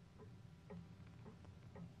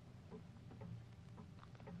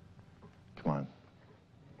 Come on.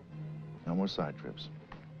 No more side trips.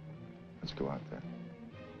 Let's go out there.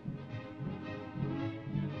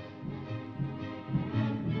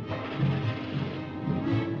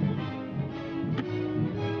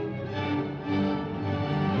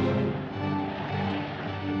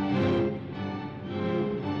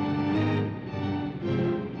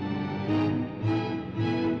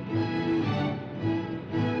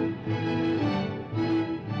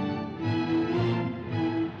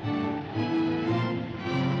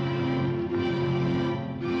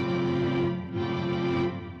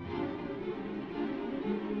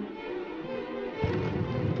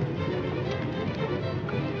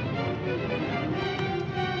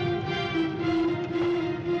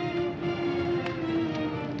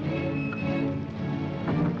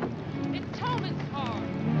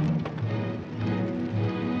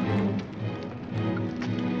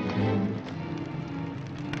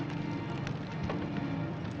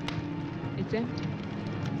 It's empty.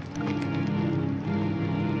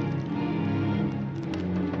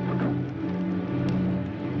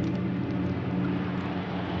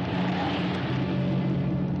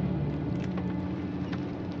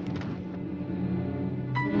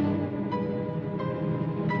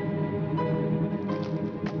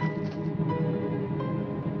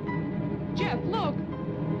 Jeff, look!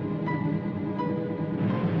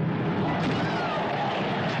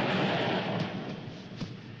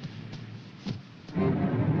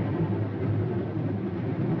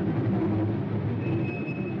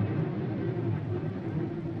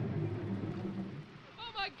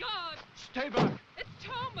 Stay back! It's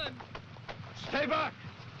Toman! Stay back!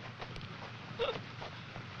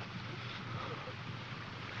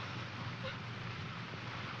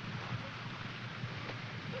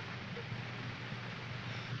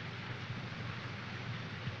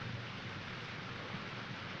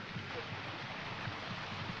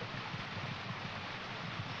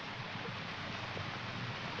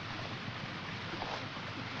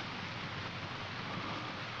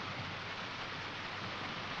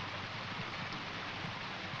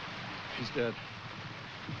 He's dead.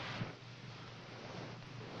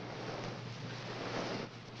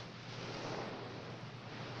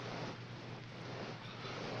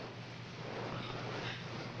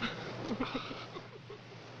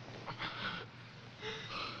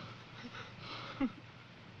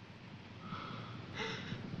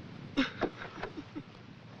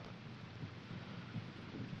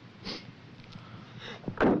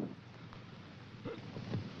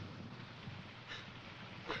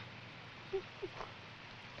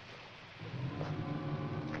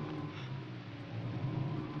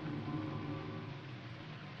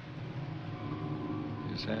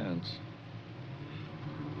 His hands.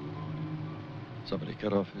 Somebody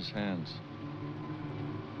cut off his hands.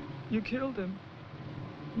 You killed him.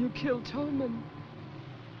 You killed Toman.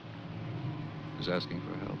 He's asking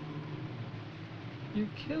for help. You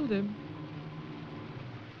killed him.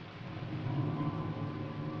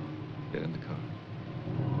 Get in the car.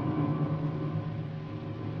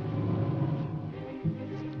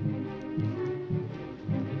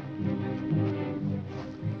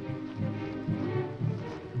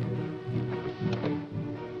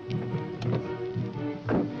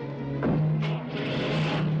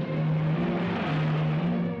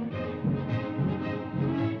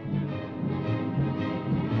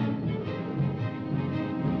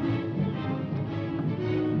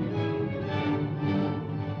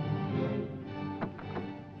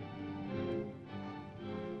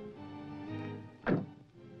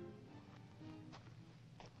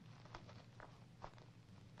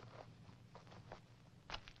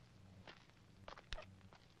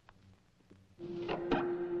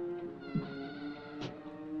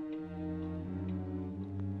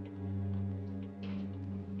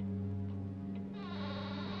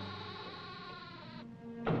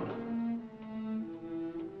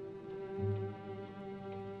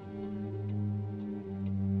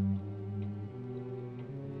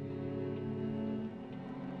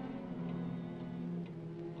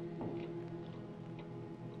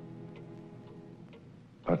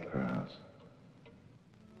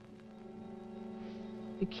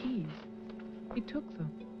 The keys. He took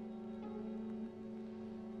them.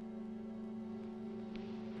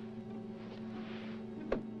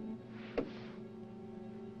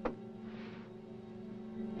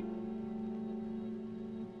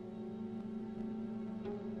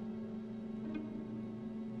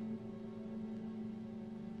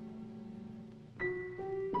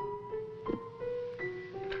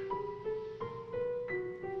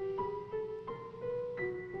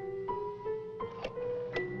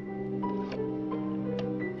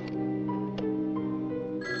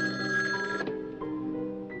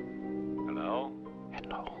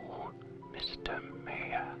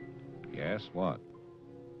 Yes, what?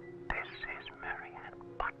 This is Mary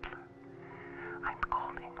Butler. I'm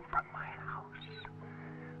calling from my house.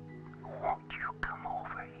 Won't you come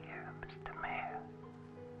over here, Mr. Mayor?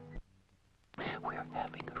 We're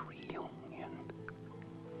having a reunion.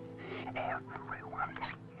 Everyone's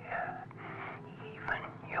here, even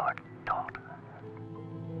your daughter.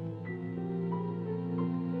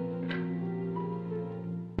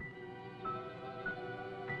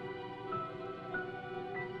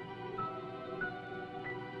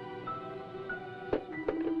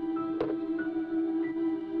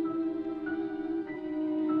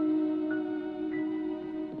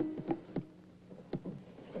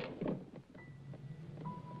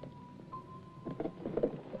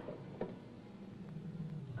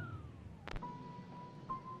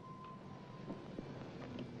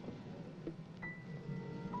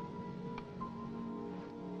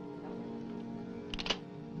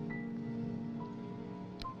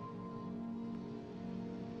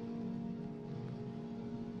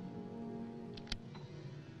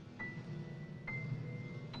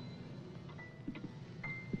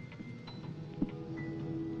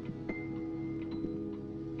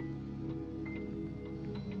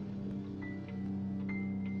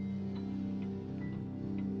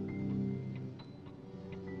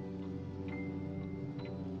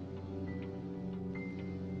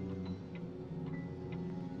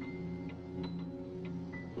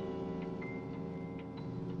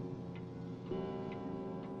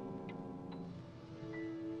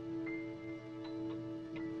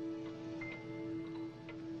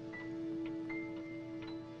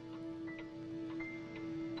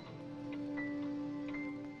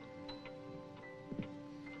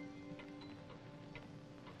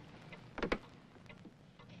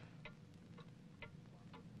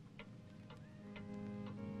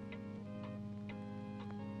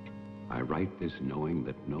 I write this knowing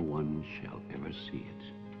that no one shall ever see it.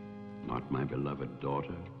 Not my beloved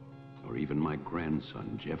daughter, or even my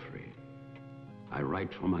grandson, Jeffrey. I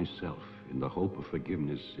write for myself in the hope of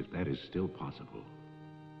forgiveness, if that is still possible.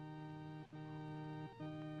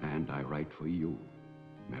 And I write for you,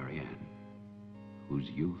 Mary Ann, whose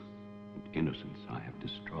youth and innocence I have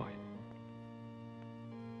destroyed.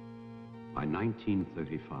 By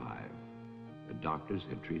 1935, the doctors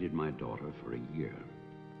had treated my daughter for a year.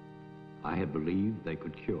 I had believed they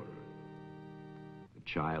could cure her. The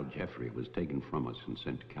child, Jeffrey, was taken from us and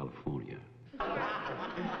sent to California. I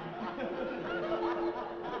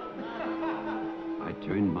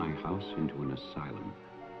turned my house into an asylum.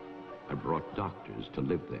 I brought doctors to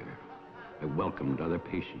live there. I welcomed other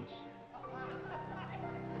patients.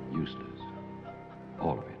 Useless.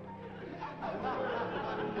 All of it.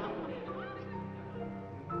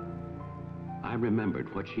 I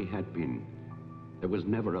remembered what she had been. There was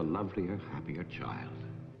never a lovelier, happier child.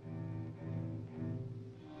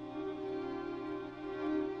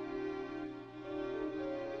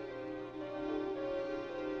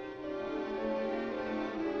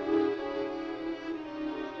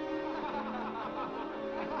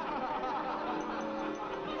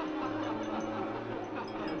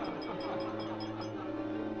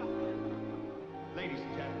 Ladies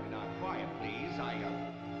and gentlemen, now quiet, please.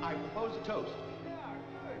 I propose a toast.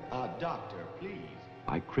 Doctor, please.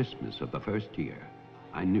 By Christmas of the first year,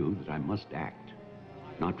 I knew that I must act,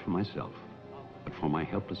 not for myself, but for my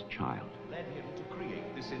helpless child. Led him to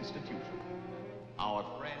create this institution. Our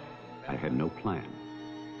friend... I had no plan.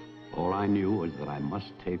 All I knew was that I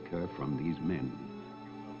must take her from these men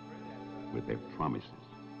with their promises,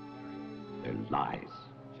 their lies.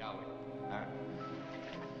 Shall we?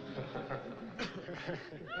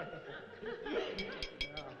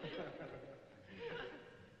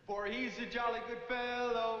 For he's a jolly good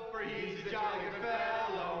fellow, for he's a jolly good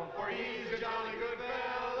fellow, for he's a jolly good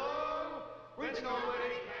fellow, which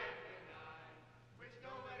nobody can deny, which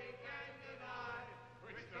nobody can deny,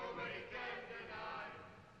 which nobody can deny,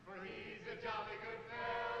 for he's a jolly good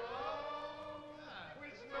fellow,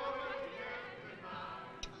 which nobody can deny.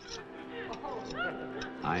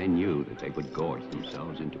 I knew that they would gorge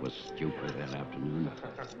themselves into a stupor that afternoon.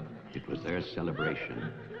 It was their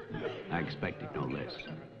celebration. I expected no less.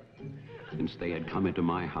 Since they had come into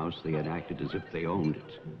my house, they had acted as if they owned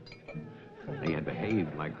it. They had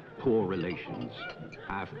behaved like poor relations,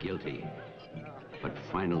 half guilty, but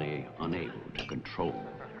finally unable to control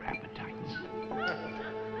their appetites.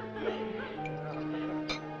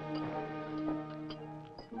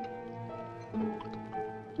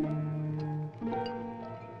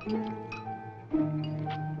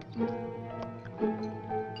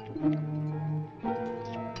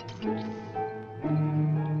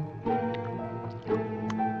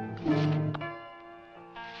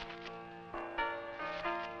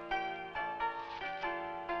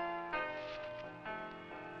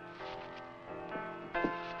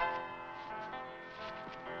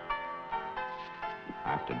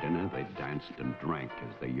 After dinner, they danced and drank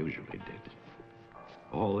as they usually did.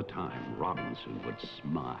 All the time, Robinson would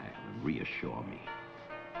smile and reassure me.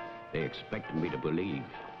 They expected me to believe,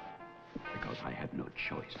 because I had no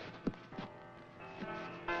choice.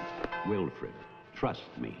 Wilfred, trust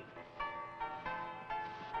me.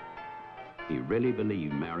 He really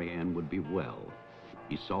believed Mary Ann would be well.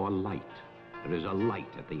 He saw a light. There is a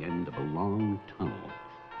light at the end of a long tunnel.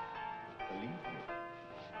 Believe me.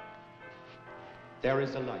 There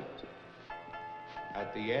is a light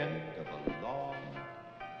at the end of a long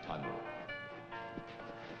tunnel.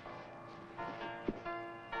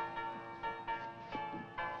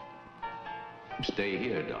 Stay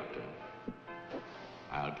here, Doctor.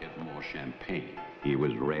 I'll get more champagne. He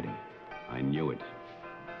was ready. I knew it.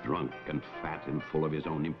 Drunk and fat and full of his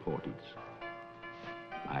own importance.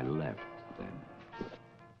 I left then.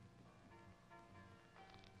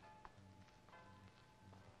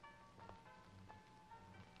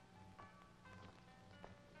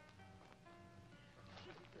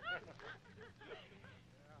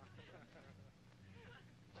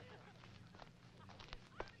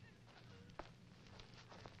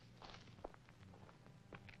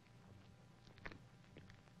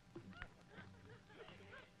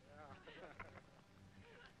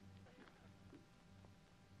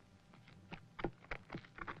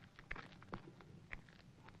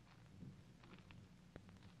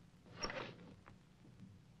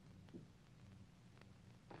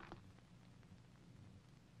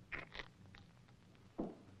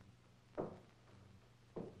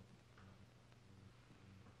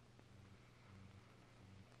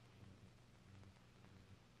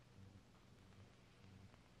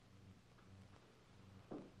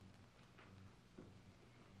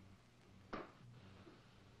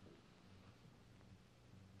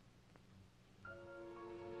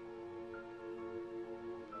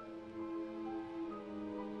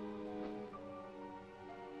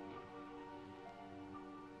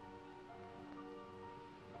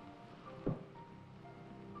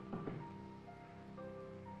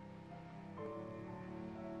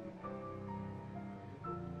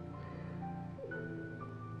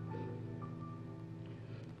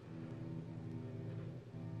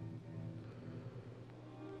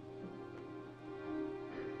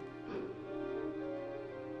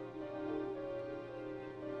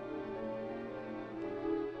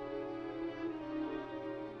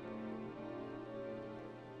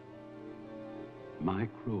 My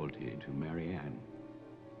cruelty to Mary Ann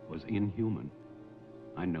was inhuman.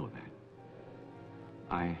 I know that.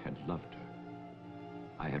 I had loved her.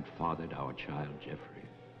 I had fathered our child, Jeffrey.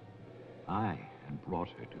 I had brought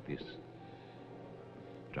her to this.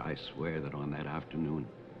 But I swear that on that afternoon,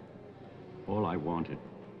 all I wanted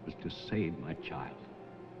was to save my child.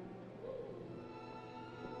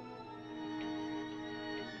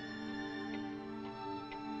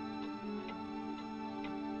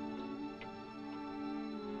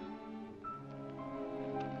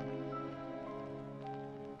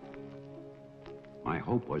 My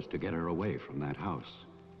hope was to get her away from that house.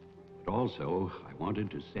 But also, I wanted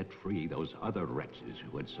to set free those other wretches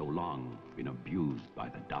who had so long been abused by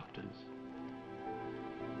the doctors.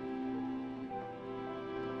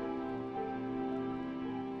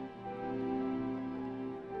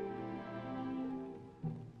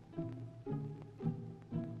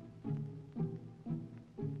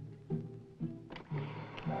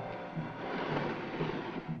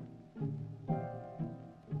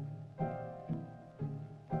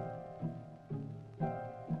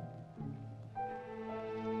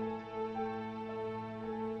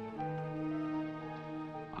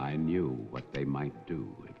 I knew what they might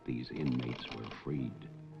do if these inmates were freed.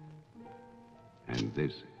 And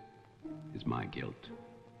this is my guilt.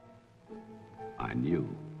 I knew,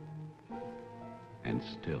 and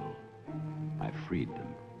still I freed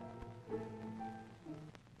them.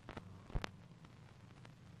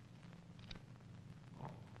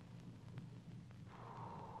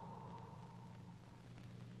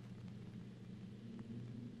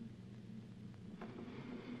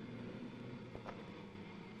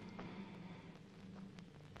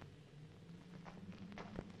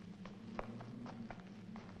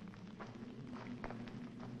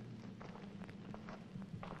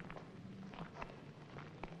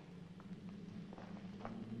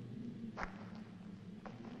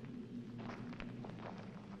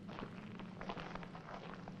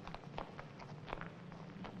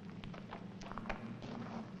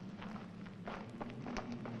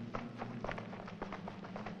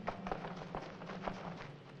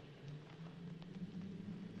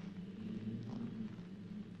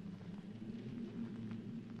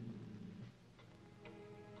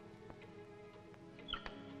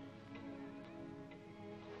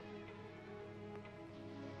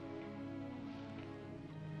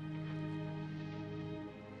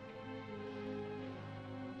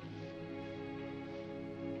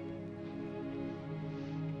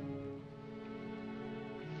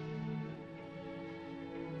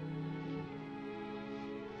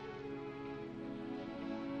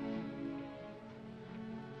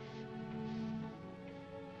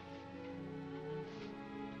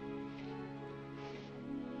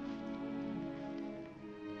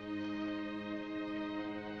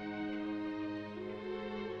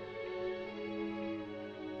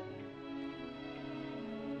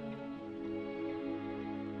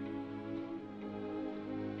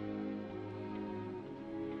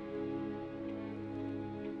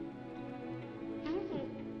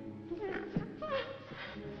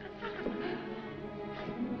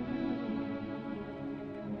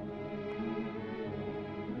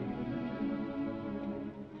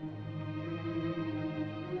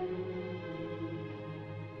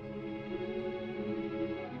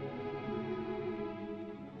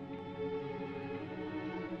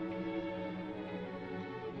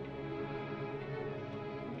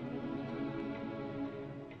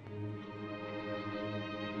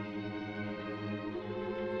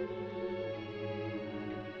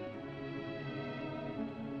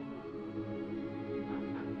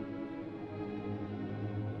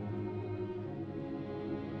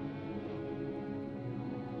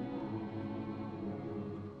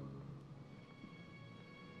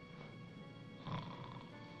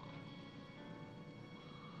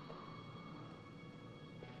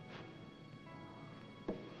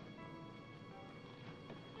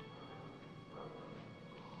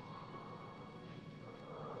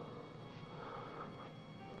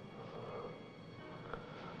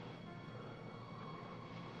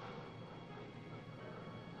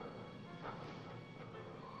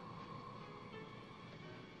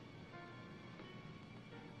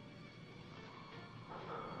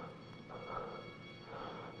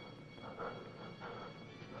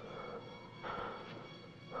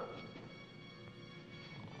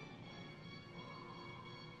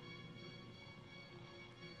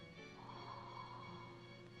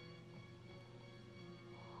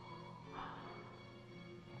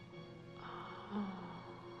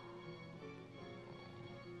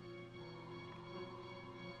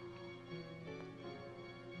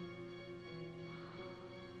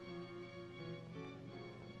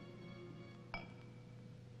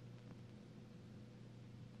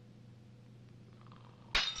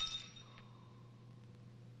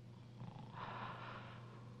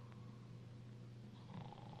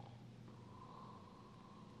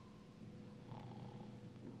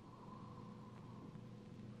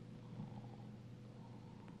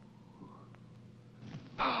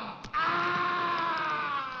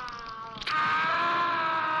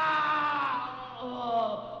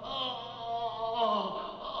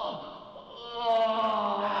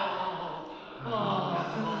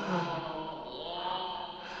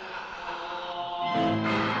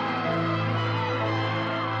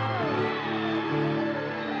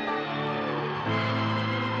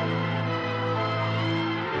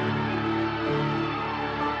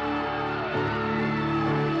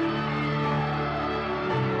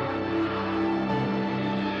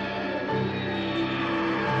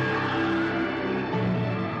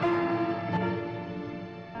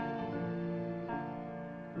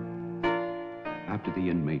 After the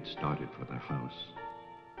inmates started for the house,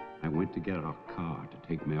 I went to get our car to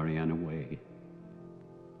take Marianne away.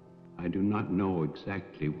 I do not know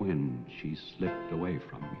exactly when she slipped away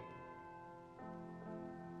from me.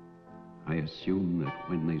 I assume that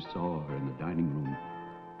when they saw her in the dining room,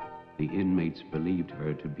 the inmates believed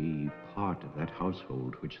her to be part of that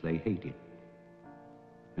household which they hated.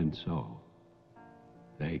 And so,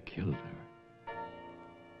 they killed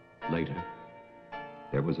her. Later,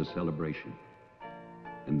 there was a celebration.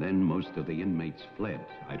 And then most of the inmates fled.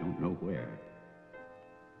 I don't know where.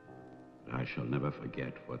 But I shall never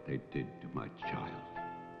forget what they did to my child.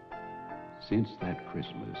 Since that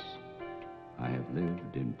Christmas, I have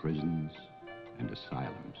lived in prisons and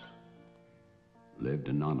asylums. Lived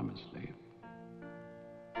anonymously,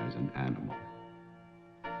 as an animal.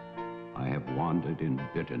 I have wandered in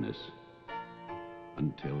bitterness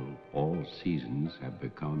until all seasons have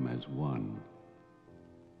become as one.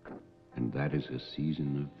 And that is a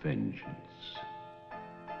season of vengeance.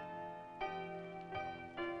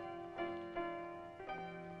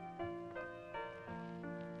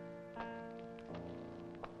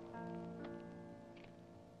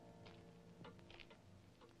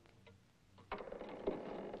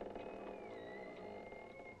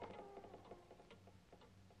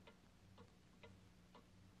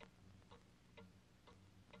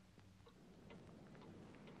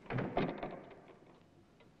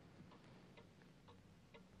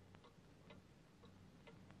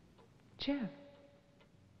 Jeff.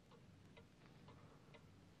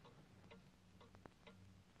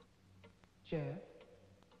 Jeff?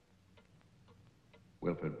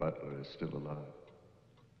 Wilfred Butler is still alive.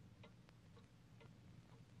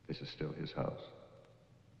 This is still his house.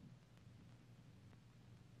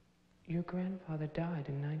 Your grandfather died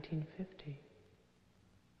in 1950.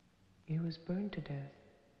 He was burned to death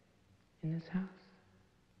in this house.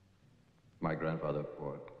 My grandfather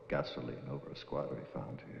poured gasoline over a squatter he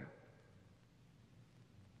found here.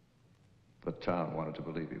 The town wanted to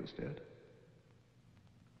believe he was dead.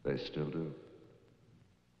 They still do.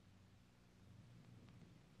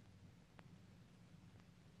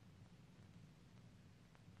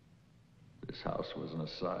 This house was an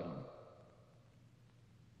asylum.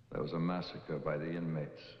 There was a massacre by the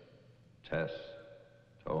inmates. Tess,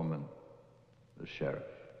 Tolman, the sheriff.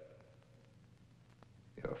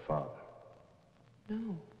 Your father.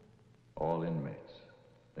 No. All inmates.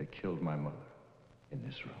 They killed my mother in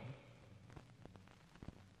this room.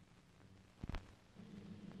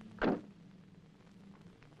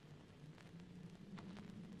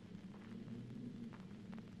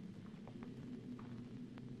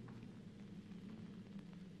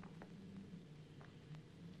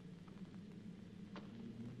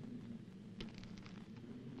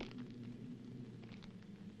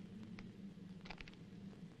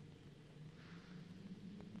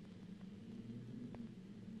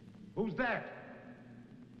 Who's that?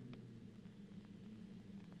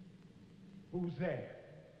 Who's there?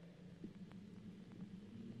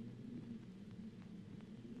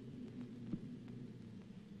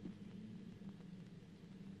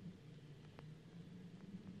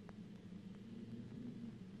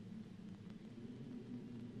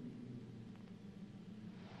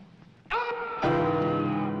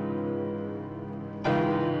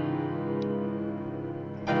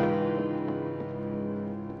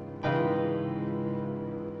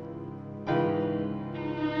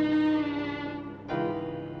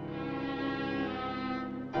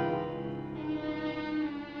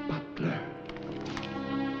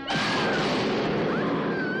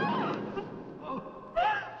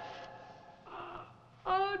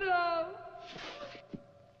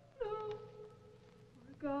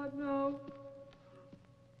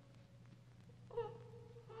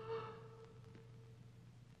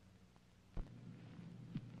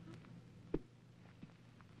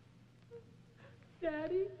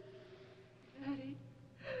 Daddy? Daddy?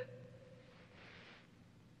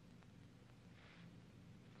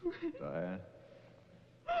 Diane?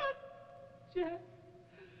 Jeff?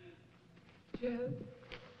 Jeff?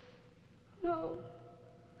 No.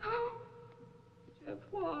 No. Jeff,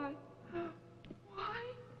 why? Why?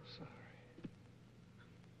 Sorry.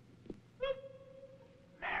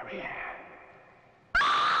 Marianne.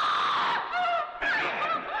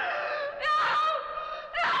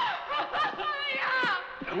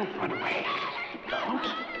 Don't run away. Don't.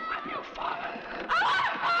 I'm your father.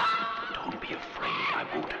 Don't be afraid. I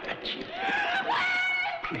won't hurt you.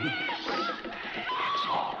 Please. It's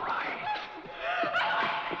all right.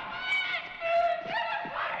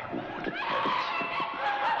 I won't hurt you.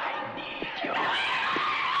 I need your help.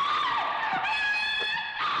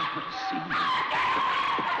 I want to see you.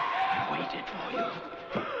 I waited for you.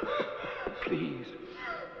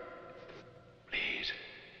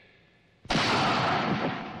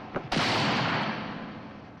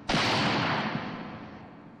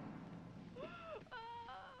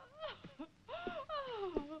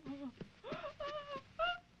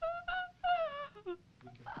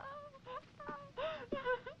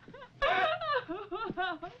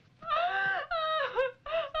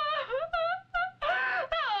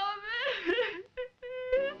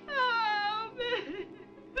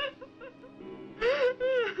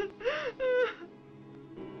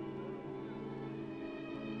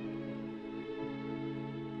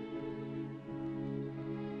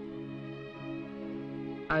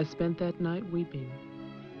 I spent that night weeping.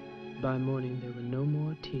 By morning, there were no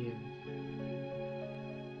more tears.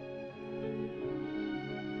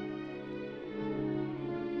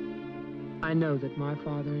 I know that my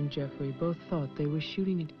father and Jeffrey both thought they were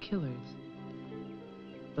shooting at killers,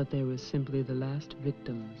 but they were simply the last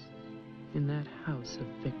victims in that house of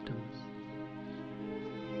victims.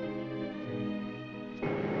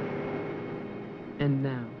 And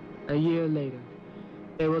now, a year later,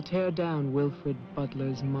 they will tear down Wilfred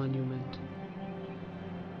Butler's monument.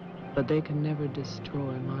 But they can never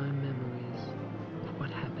destroy my memories of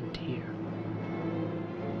what happened here.